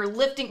you're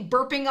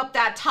burping up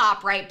that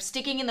top, right?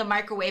 Sticking in the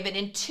microwave, and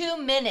in 2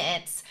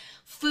 minutes,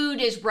 food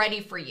is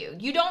ready for you.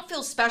 You don't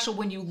feel special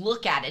when you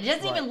look at it. It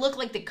doesn't even look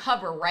like the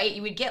cover, right?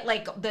 You would get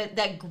like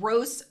that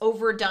gross,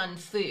 overdone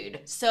food.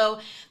 So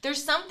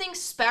there's something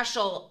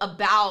special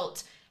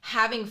about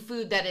having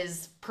food that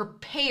is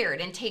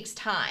prepared and takes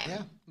time.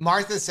 Yeah.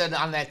 Martha said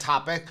on that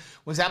topic,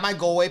 was at my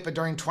goal weight, but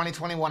during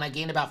 2021, I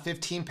gained about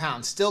 15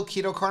 pounds. Still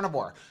keto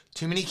carnivore.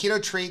 Too many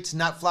keto treats,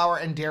 nut flour,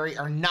 and dairy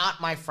are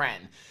not my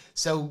friend.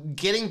 So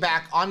getting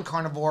back on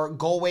carnivore,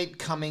 goal weight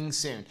coming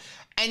soon.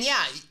 And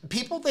yeah,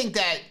 people think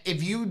that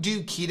if you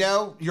do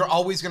keto, you're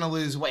always going to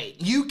lose weight.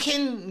 You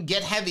can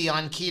get heavy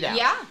on keto.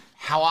 Yeah.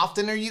 How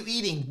often are you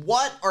eating?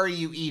 What are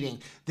you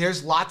eating?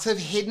 There's lots of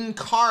hidden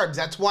carbs.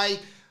 That's why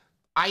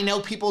I know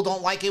people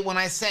don't like it when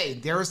I say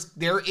there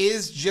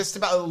is just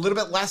about a little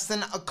bit less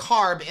than a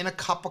carb in a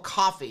cup of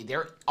coffee.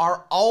 There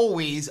are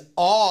always,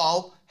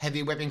 all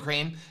heavy whipping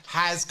cream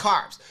has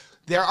carbs.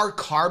 There are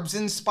carbs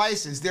and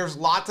spices. There's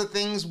lots of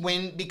things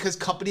because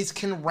companies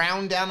can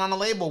round down on a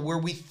label where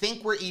we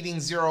think we're eating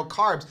 0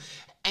 carbs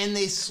and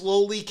they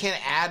slowly can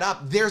add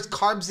up. There's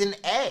carbs in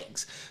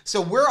eggs. So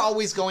we're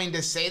always going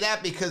to say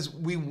that because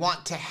we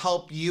want to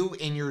help you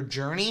in your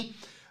journey,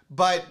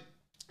 but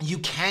you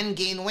can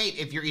gain weight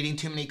if you're eating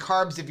too many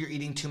carbs, if you're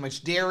eating too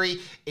much dairy,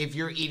 if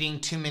you're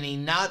eating too many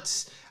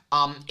nuts.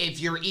 If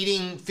you're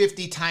eating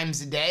 50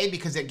 times a day,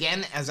 because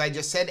again, as I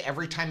just said,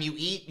 every time you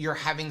eat, you're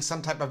having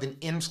some type of an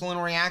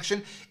insulin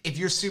reaction. If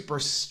you're super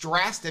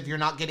stressed, if you're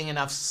not getting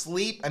enough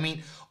sleep,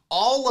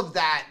 all of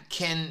that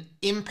can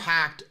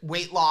impact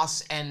weight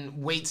loss and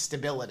weight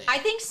stability. I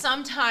think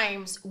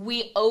sometimes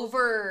we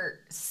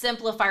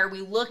oversimplify or we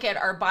look at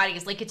our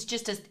bodies like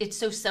it's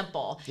so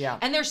simple. Yeah.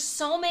 And there's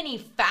so many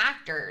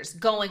factors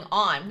going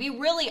on. We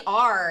really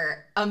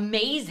are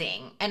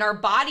amazing and our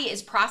body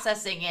is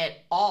processing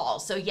it all.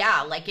 So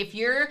yeah, like if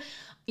you're,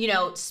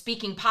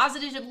 speaking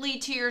positively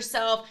to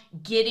yourself,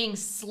 getting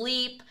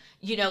sleep,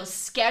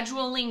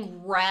 scheduling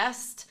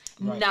rest,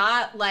 right.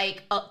 Not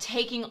like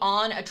taking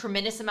on a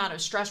tremendous amount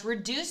of stress.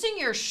 Reducing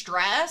your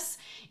stress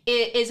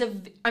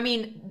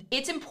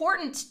it's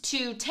important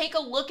to take a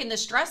look in the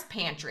stress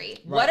pantry.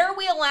 Right. What are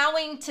we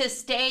allowing to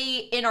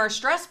stay in our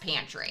stress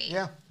pantry?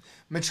 Yeah.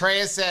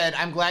 Maitreya said,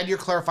 I'm glad you're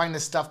clarifying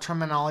this stuff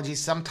terminology.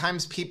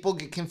 Sometimes people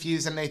get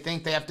confused and they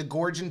think they have to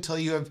gorge until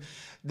you have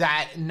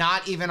that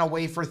not even a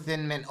wafer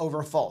thin mint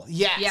over full.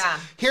 Yes. Yeah.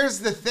 Here's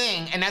the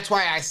thing, and that's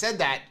why I said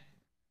that.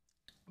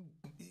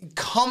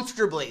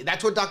 Comfortably.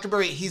 That's what Dr.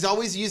 Berry, he's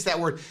always used that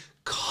word,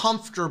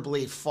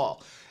 comfortably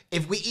full.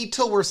 If we eat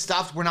till we're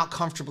stuffed, we're not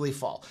comfortably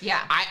full. Yeah.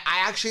 I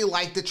actually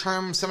like the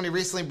term, somebody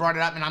recently brought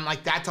it up, and I'm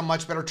like, that's a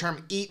much better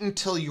term. Eat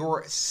until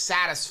you're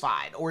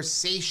satisfied or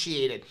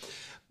satiated.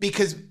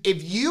 Because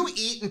if you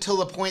eat until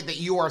the point that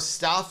you are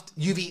stuffed,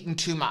 you've eaten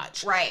too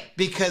much. Right.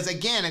 Because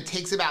again, it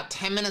takes about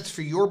 10 minutes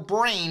for your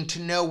brain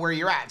to know where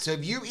you're at. So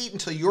if you eat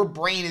until your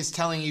brain is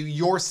telling you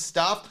you're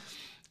stuffed,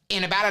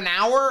 in about an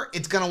hour,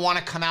 it's going to want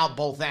to come out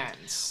both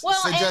ends. Well,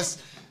 so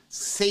just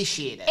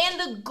satiate it. And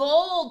the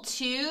goal,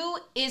 too,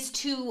 is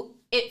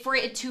for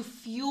it to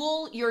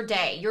fuel your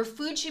day. Your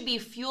food should be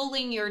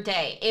fueling your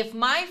day. If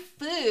my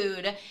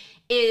food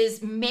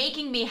is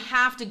making me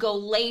have to go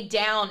lay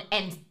down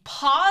and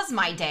pause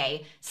my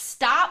day,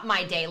 stop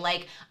my day.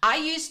 Like I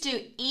used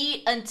to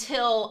eat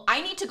until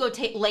I need to go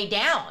lay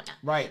down.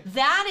 Right.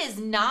 That is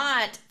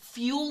not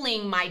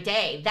fueling my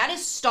day. That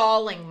is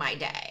stalling my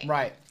day.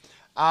 Right.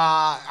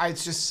 I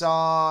just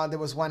saw there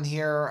was one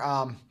here.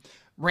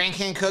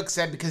 Rankin Cook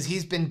said because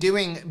he's been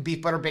doing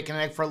beef, butter, bacon,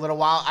 and egg for a little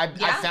while. I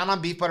found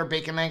on beef, butter,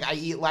 bacon, and egg, I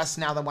eat less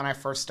now than when I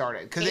first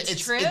started. Because it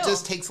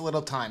just takes a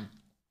little time.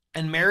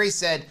 And Mary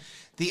said,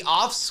 The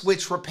off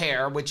switch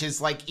repair, which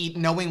is like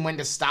knowing when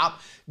to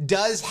stop,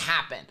 does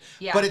happen.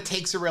 Yeah. But it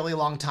takes a really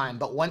long time.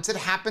 But once it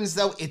happens,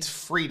 though, it's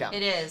freedom.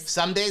 It is.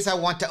 Some days I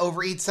want to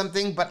overeat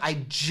something, but I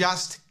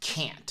just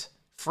can't.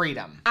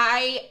 Freedom.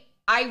 I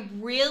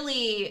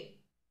really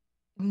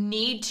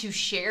need to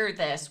share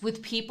this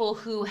with people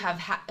who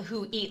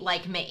who eat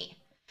like me.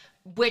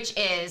 Which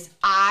is,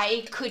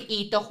 I could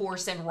eat the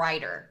horse and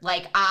rider.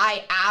 Like,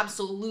 I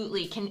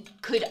absolutely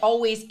could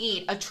always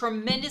eat a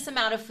tremendous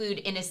amount of food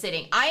in a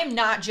sitting. I am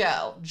not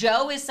Joe.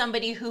 Joe is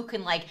somebody who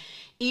can like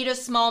eat a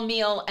small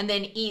meal and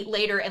then eat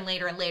later and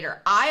later and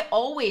later. I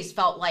always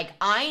felt like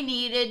I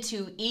needed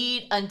to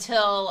eat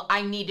until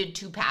I needed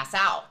to pass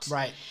out.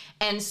 Right.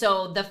 And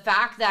so the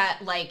fact that,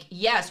 like,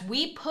 yes,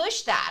 we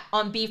pushed that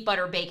on beef,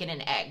 butter, bacon,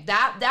 and egg.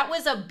 That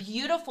was a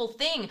beautiful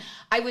thing.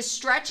 I was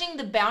stretching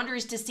the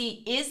boundaries to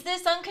see, is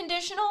this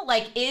unconditional?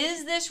 Like,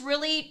 is this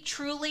really,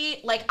 truly,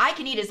 like, I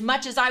can eat as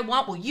much as I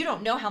want? Well, you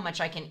don't know how much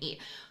I can eat.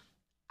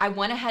 I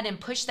went ahead and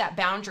pushed that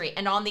boundary.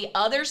 And on the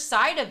other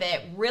side of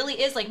it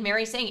really is, like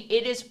Mary's saying,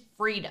 it is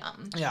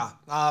freedom. Yeah.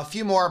 A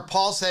few more.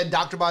 Paul said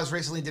Dr. Boz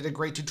recently did a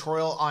great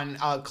tutorial on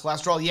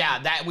cholesterol. Yeah,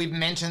 that we've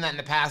mentioned that in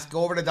the past.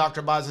 Go over to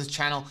Dr. Boz's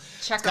channel.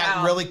 Check it out. It's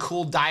got really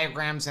cool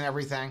diagrams and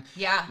everything.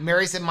 Yeah.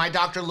 Mary said, my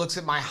doctor looks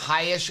at my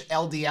high-ish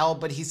LDL,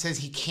 but he says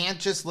he can't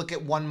just look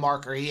at one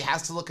marker. He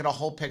has to look at a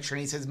whole picture.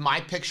 And he says, my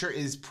picture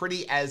is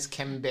pretty as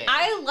can be.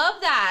 I love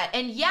that.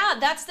 And yeah,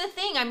 that's the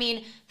thing. I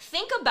mean,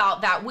 think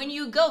about that when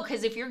you go,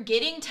 because if you're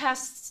getting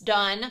tests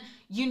done,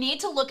 you need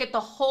to look at the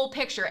whole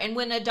picture. And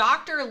when a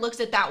doctor looks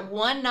at that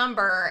one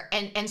number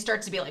and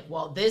starts to be like,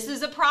 well, this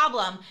is a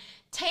problem,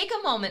 take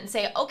a moment and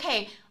say,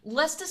 okay,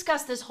 let's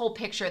discuss this whole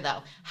picture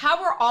though.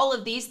 How are all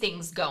of these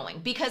things going?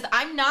 Because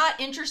I'm not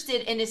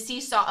interested in a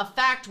seesaw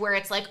effect where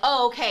it's like,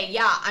 oh, okay,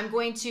 yeah, I'm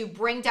going to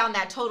bring down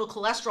that total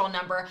cholesterol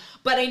number,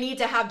 but I need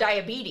to have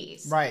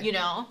diabetes, right? You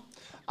know?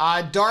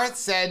 Darth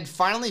said,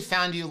 finally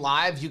found you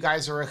live. You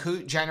guys are a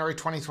hoot. January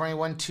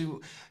 2021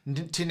 to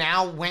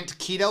now went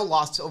keto,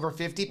 lost over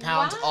 50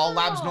 pounds. Wow. All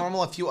labs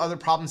normal. A few other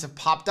problems have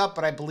popped up,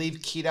 but I believe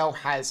keto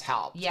has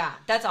helped. Yeah,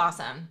 that's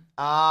awesome.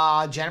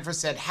 Jennifer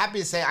said, happy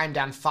to say I'm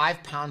down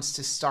 5 pounds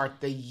to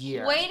start the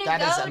year. Way to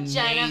go,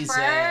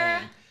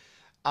 Jennifer.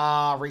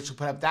 Rachel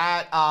put up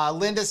that.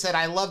 Linda said,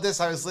 I love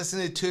this. I was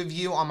listening to two of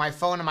you on my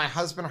phone and my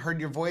husband heard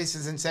your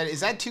voices and said,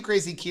 is that two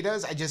crazy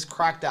ketos? I just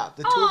cracked up.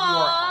 The two of you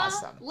are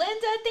awesome.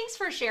 Linda, thanks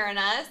for sharing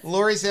us.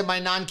 Lori said, my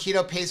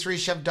non-keto pastry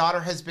chef daughter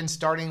has been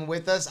starting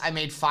with us. I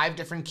made 5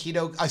 different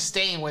keto,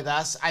 staying with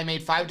us. I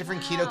made 5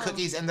 different keto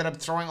cookies, ended up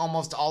throwing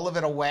almost all of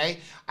it away.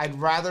 I'd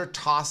rather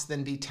toss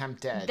than be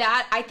tempted.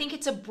 I think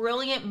it's a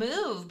brilliant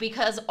move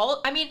because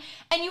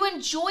and you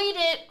enjoyed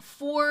it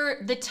for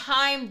the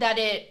time that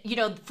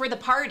for the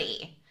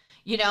party,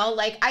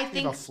 like I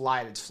think a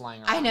fly that's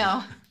flying around. I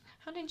know.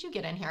 How did you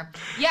get in here?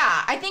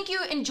 Yeah, I think you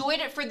enjoyed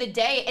it for the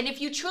day. And if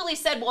you truly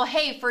said, well,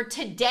 hey, for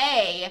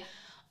today,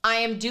 I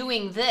am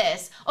doing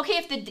this.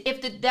 Okay,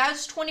 if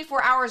those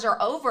 24 hours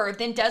are over,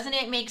 then doesn't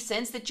it make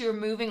sense that you're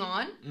moving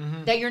on?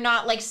 Mm-hmm. That you're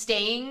not like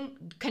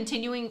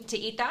continuing to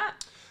eat that?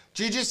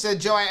 Juju said,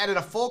 Joe, I added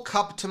a full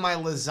cup to my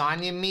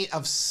lasagna meat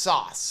of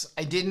sauce.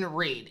 I didn't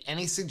read.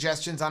 Any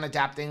suggestions on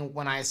adapting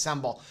when I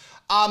assemble?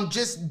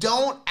 Just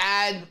don't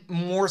add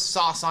more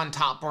sauce on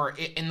top or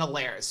in the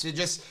layers. So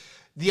just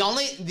the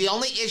only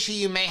issue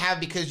you may have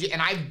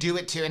and I do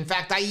it too. In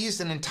fact, I used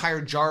an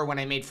entire jar when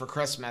I made for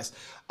Christmas.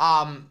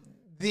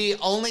 The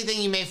only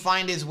thing you may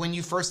find is when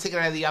you first take it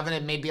out of the oven,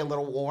 it may be a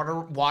little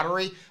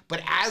watery.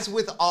 But as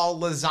with all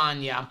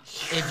lasagna,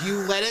 if you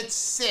let it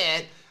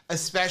sit,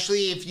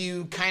 especially if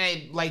you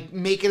kind of like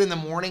make it in the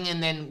morning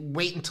and then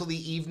wait until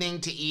the evening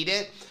to eat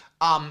it,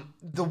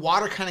 the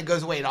water kind of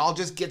goes away. It all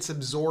just gets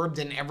absorbed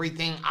and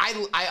everything.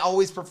 I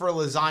always prefer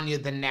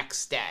lasagna the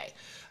next day.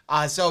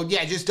 So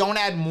yeah, just don't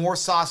add more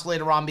sauce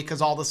later on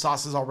because all the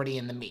sauce is already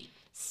in the meat.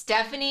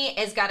 Stephanie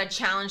has got a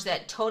challenge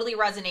that totally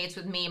resonates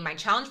with me. My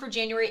challenge for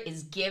January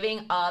is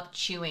giving up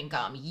chewing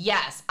gum.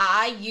 Yes,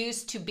 I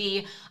used to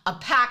be a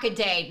pack a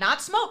day,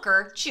 not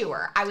smoker,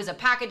 chewer. I was a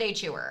pack a day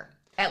chewer.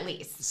 At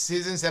least.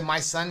 Susan said, my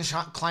son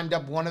climbed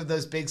up one of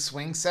those big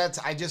swing sets.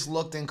 I just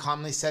looked and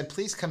calmly said,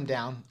 please come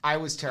down. I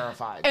was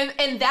terrified.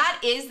 And that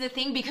is the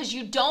thing because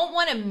you don't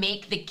want to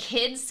make the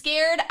kids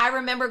scared. I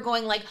remember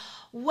going like,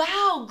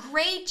 wow,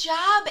 great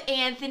job,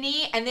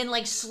 Anthony. And then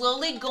like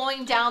slowly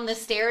going down the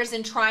stairs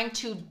and trying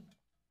to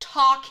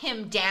talk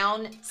him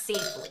down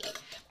safely,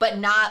 but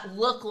not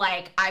look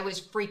like I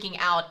was freaking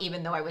out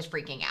even though I was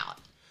freaking out.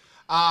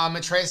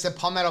 Matreya said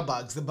palmetto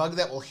bugs, the bug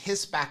that will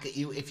hiss back at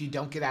you if you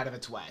don't get out of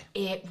its way.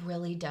 It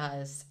really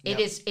does. Yep.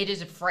 It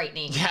is a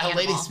frightening Yeah, animal.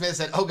 Lady Smith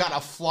said, oh God,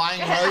 a flying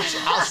roach?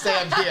 I'll stay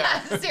up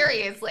here.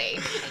 Seriously.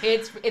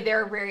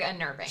 They're very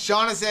unnerving.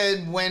 Shauna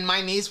said, when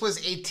my niece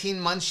was 18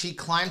 months, she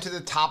climbed to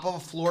the top of a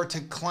floor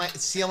to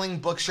ceiling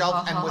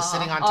bookshelf and was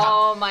sitting on top.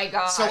 Oh my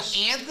gosh. So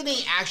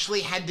Anthony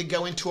actually had to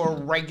go into a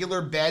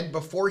regular bed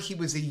before he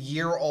was a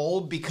year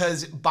old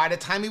because by the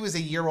time he was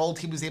a year old,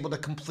 he was able to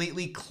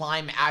completely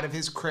climb out of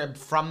his crib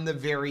from the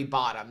very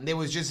bottom. There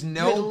was just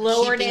no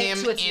lowered keeping it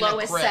him to its in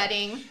lowest a crib.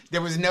 setting.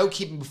 There was no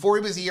keeping. Before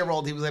he was a year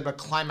old, he was able to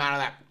climb out of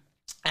that.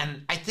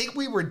 And I think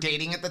we were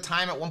dating at the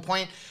time. At one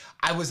point,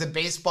 I was a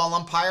baseball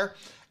umpire,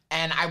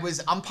 and I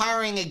was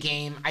umpiring a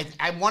game.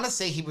 I want to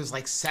say he was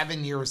like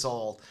 7 years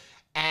old.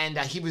 And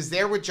he was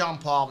there with John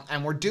Paul,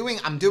 and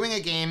I'm doing a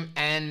game,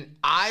 and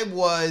I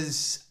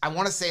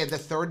want to say the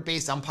third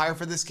base umpire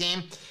for this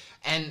game.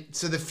 And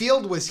so the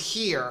field was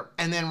here,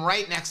 and then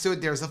right next to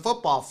it, there's a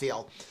football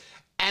field.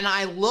 And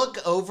I look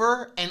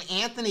over, and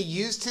Anthony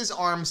used his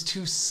arms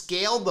to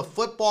scale the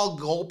football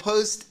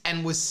goalpost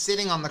and was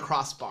sitting on the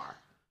crossbar.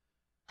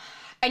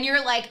 And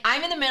you're like,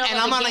 I'm in the middle of a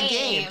game. And I'm on a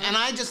game, and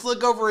I just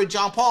look over at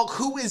John Paul,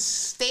 who is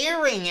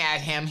staring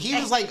at him. He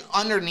was like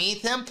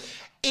underneath him,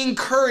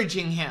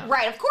 encouraging him.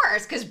 Right, of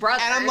course, because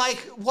brothers. And I'm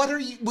like, will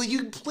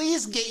you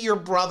please get your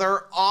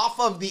brother off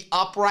of the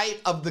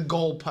upright of the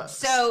goalpost?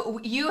 So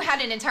you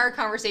had an entire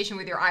conversation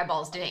with your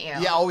eyeballs, didn't you?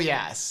 Yeah, oh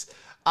yes.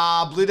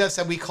 Blue Dove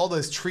said we call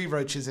those tree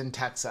roaches in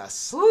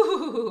Texas.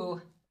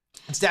 Ooh.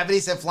 Stephanie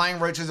said flying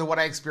roaches are what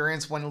I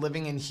experienced when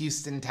living in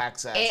Houston,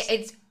 Texas.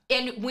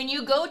 And when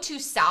you go to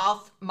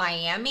South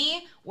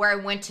Miami, where I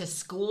went to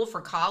school for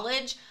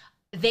college,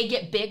 they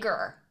get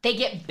bigger. They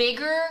get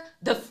bigger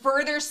the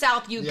further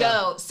south you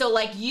go. So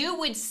like you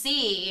would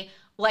see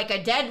like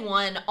a dead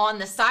one on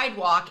the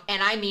sidewalk,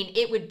 and I mean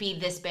it would be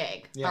this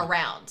big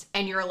around.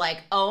 And you're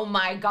like, oh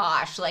my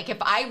gosh. Like if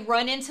I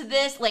run into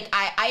this, like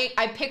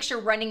I picture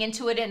running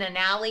into it in an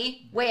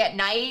alley way at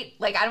night.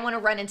 Like I don't want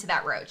to run into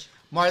that roach.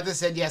 Martha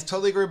said, yes,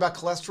 totally agree about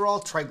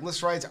cholesterol.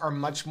 Triglycerides are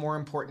much more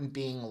important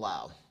being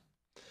low.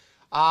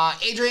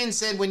 Adrian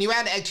said, when you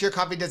add egg to your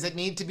coffee, does it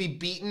need to be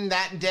beaten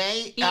that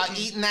day,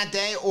 eaten that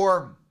day,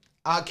 or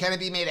can it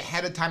be made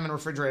ahead of time and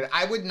refrigerated?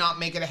 I would not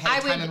make it ahead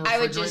of time and refrigerate. I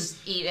would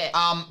just eat it,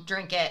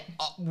 drink it.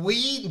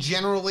 We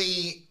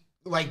generally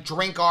like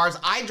drink ours.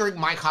 I drink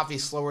my coffee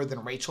slower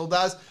than Rachel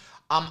does.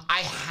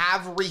 I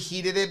have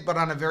reheated it, but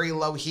on a very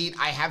low heat.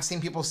 I have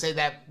seen people say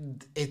that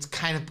it's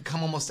kind of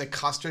become almost a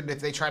custard if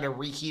they try to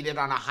reheat it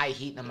on a high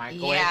heat in a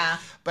microwave. Yeah.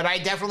 But I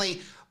definitely...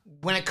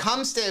 When it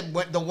comes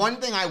to, the one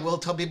thing I will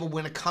tell people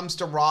when it comes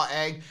to raw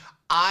egg,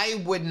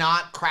 I would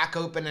not crack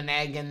open an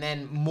egg and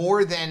then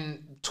more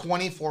than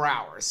 24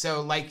 hours.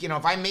 So like,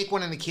 if I make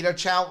one in the keto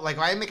chow, like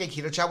if I make a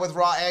keto chow with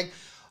raw egg,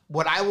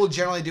 what I will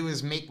generally do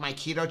is make my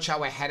keto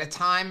chow ahead of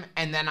time.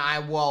 And then I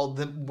will,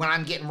 when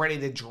I'm getting ready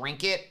to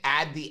drink it,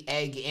 add the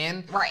egg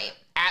in. Right.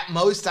 At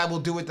most, I will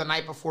do it the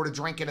night before to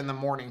drink it in the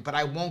morning, but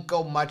I won't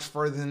go much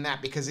further than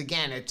that because,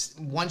 again, it's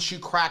once you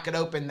crack it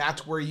open,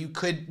 that's where you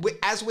could,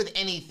 as with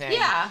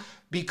anything,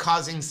 be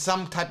causing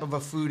some type of a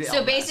food illness.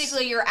 So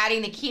basically, you're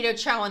adding the keto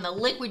chow and the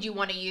liquid you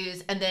want to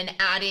use, and then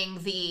adding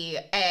the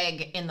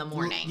egg in the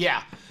morning.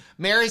 Yeah.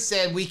 Mary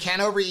said, we can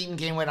overeat and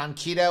gain weight on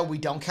keto. We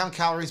don't count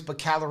calories, but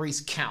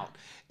calories count.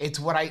 That's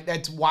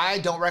why I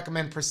don't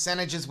recommend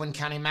percentages when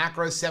counting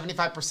macros.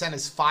 75%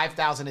 is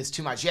 5,000 is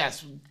too much.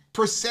 Yes,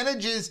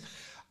 percentages.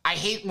 I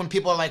hate when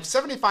people are like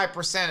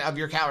 75% of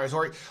your calories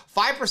or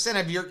 5%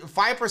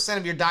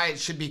 of your diet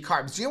should be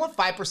carbs. Do you know what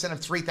 5%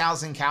 of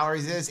 3,000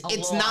 calories is?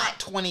 It's not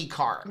 20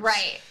 carbs.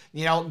 Right.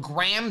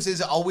 Grams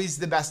is always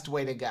the best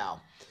way to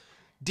go.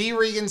 D.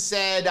 Regan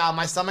said,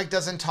 my stomach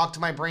doesn't talk to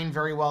my brain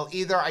very well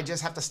either. I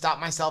just have to stop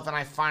myself and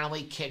I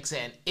finally kicks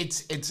in.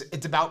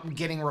 It's about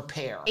getting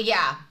repair.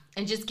 Yeah.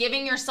 And just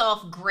giving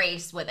yourself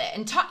grace with it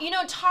and talking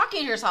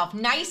to yourself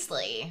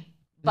nicely,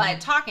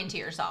 but talking to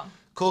yourself.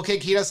 Cool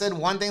Kid Keto said,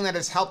 one thing that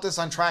has helped us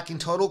on tracking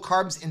total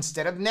carbs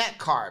instead of net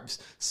carbs.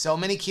 So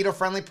many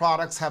keto-friendly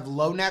products have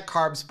low net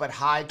carbs but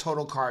high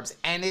total carbs,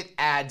 and it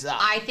adds up.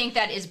 I think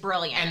that is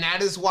brilliant. And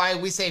that is why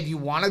we say if you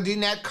want to do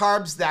net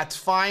carbs, that's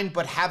fine,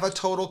 but have a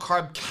total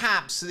carb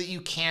cap so that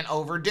you can't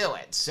overdo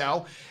it.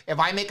 So if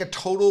I make a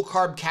total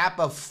carb cap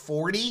of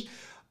 40,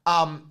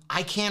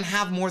 I can't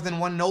have more than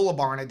one Nola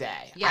bar in a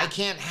day. Yeah. I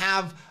can't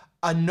have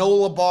a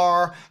Nola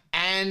bar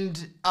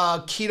and a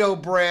keto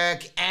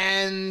brick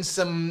and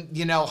some,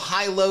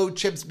 high-low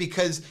chips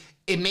because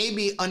it may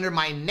be under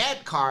my net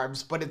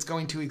carbs, but it's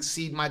going to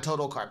exceed my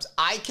total carbs.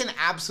 I can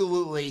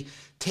absolutely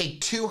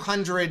take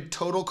 200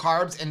 total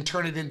carbs and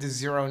turn it into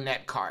 0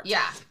 net carbs.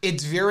 Yeah.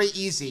 It's very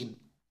easy.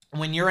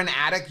 When you're an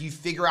addict, you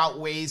figure out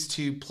ways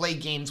to play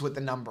games with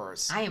the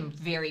numbers. I am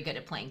very good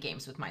at playing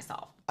games with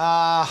myself.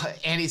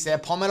 Andy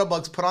said, palmetto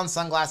bugs put on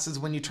sunglasses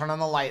when you turn on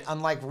the light,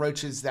 unlike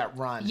roaches that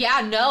run.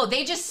 Yeah, no,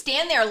 they just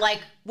stand there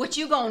like, what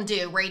you gonna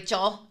do,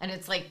 Rachel? And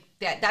it's like,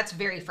 that's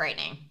very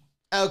frightening.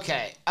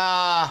 Okay.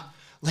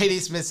 Lady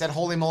Smith said,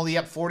 holy moly,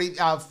 yep,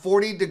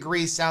 40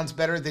 degrees sounds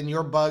better than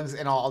your bugs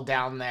and all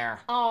down there.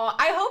 Oh,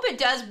 I hope it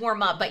does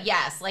warm up, but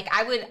yes, like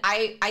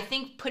I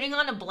think putting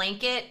on a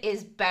blanket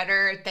is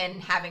better than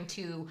having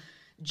to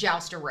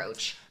joust a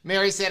roach.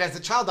 Mary said, as a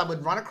child, I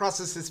would run across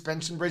a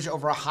suspension bridge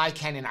over a high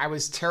canyon.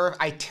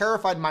 I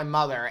terrified my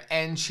mother,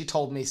 and she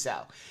told me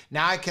so.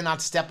 Now I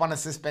cannot step on a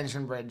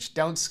suspension bridge.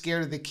 Don't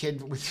scare the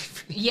kid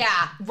with...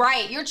 Yeah,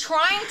 right. You're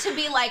trying to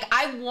be like,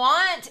 I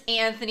want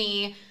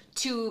Anthony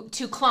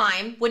to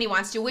climb when he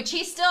wants to, which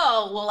he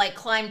still will like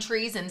climb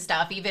trees and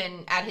stuff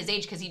even at his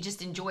age because he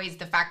just enjoys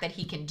the fact that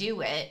he can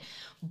do it.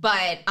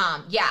 But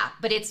yeah,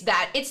 but it's the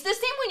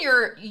same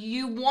when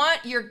you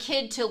want your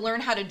kid to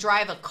learn how to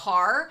drive a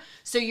car,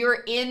 so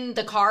you're in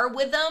the car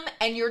with them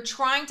and you're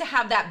trying to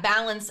have that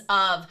balance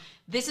of,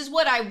 this is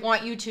what I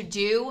want you to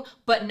do,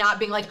 but not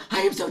being like,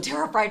 I am so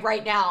terrified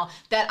right now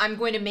that I'm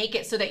going to make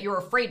it so that you're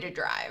afraid to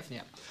drive.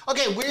 Yeah.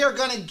 Okay, we are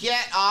going to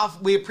get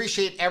off. We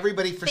appreciate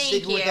everybody for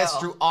sticking with us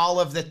through all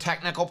of the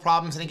technical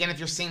problems. And again, if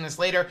you're seeing this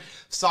later,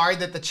 sorry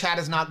that the chat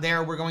is not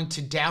there. We're going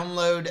to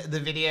download the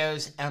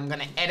videos and I'm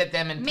going to edit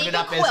them and put it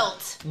up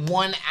as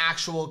one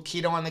actual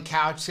keto on the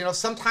couch. You know,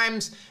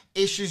 sometimes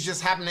issues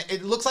just happen.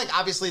 It looks like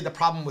obviously the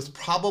problem was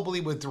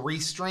probably with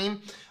Restream,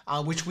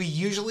 which we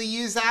usually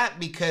use that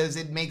because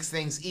it makes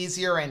things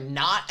easier and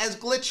not as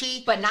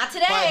glitchy. But not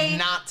today. But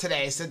not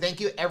today. So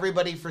thank you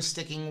everybody for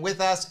sticking with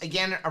us.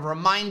 Again, a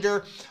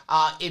reminder,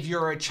 if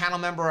you're a channel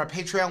member or a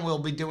Patreon, we'll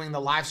be doing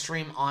the live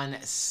stream on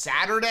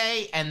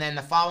Saturday. And then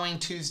the following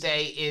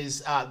Tuesday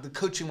is the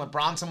Coaching with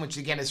Bronson, which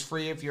again is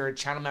free if you're a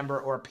channel member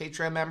or a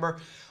Patreon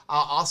member.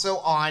 Also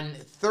on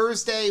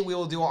Thursday, we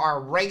will do our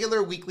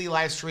regular weekly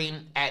live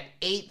stream at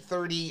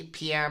 8:30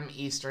 p.m.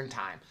 Eastern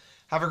Time.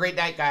 Have a great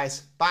night,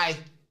 guys. Bye.